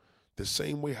 So the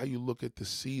same way how you look at the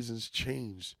seasons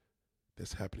change,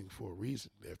 that's happening for a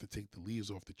reason. They have to take the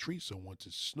leaves off the tree, so once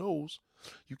it snows,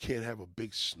 you can't have a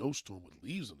big snowstorm with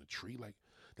leaves on the tree. Like,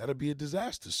 that'd be a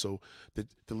disaster. So the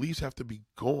leaves have to be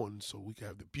gone, so we can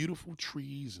have the beautiful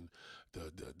trees, and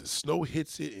the snow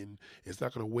hits it, and it's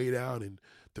not going to weigh down, and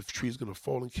the tree's going to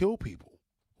fall and kill people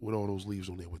with all those leaves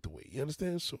on there with the weight. You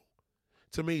understand? So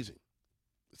it's amazing.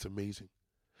 It's amazing.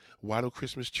 Why do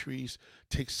Christmas trees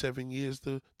take 7 years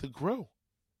to grow?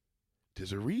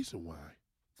 There's a reason why.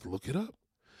 Look it up.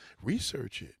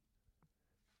 Research it.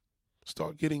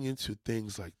 Start getting into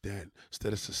things like that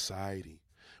instead of society.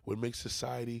 What makes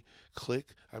society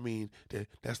click? I mean,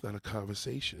 that's not a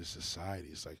conversation. It's society.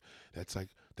 It's like that's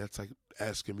like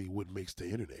asking me what makes the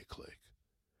internet click.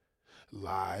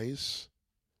 Lies,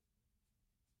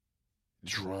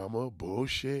 drama,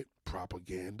 bullshit,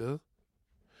 propaganda.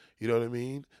 You know what I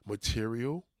mean?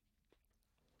 Material.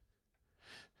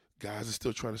 Guys are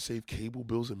still trying to save cable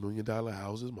bills and $1 million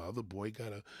houses. My other boy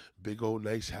got a big old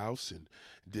nice house and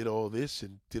did all this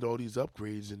and did all these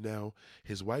upgrades, and now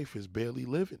his wife is barely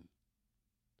living.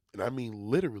 And I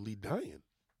mean literally dying.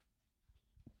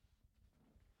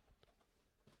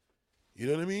 You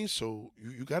know what I mean? So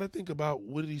you got to think about,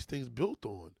 what are these things built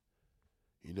on?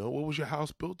 You know, what was your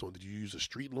house built on? Did you use a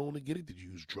street loan to get it? Did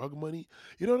you use drug money?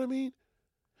 You know what I mean?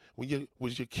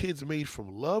 Was your kids made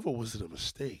from love, or was it a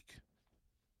mistake?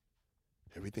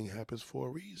 Everything happens for a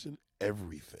reason.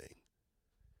 Everything.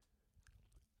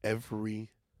 Everything.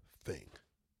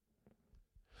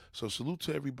 So salute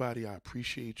to everybody. I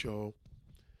appreciate y'all.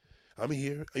 I'm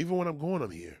here. Even when I'm going,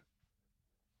 I'm here.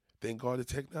 Thank God to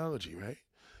technology, right?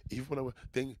 Even when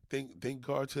thank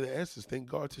God to the essence. Thank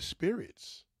God to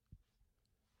spirits.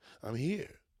 I'm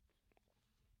here.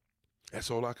 That's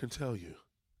all I can tell you.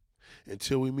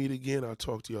 Until we meet again, I'll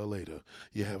talk to y'all later.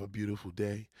 You have a beautiful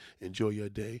day. Enjoy your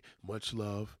day. Much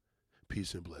love.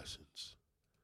 Peace and blessings.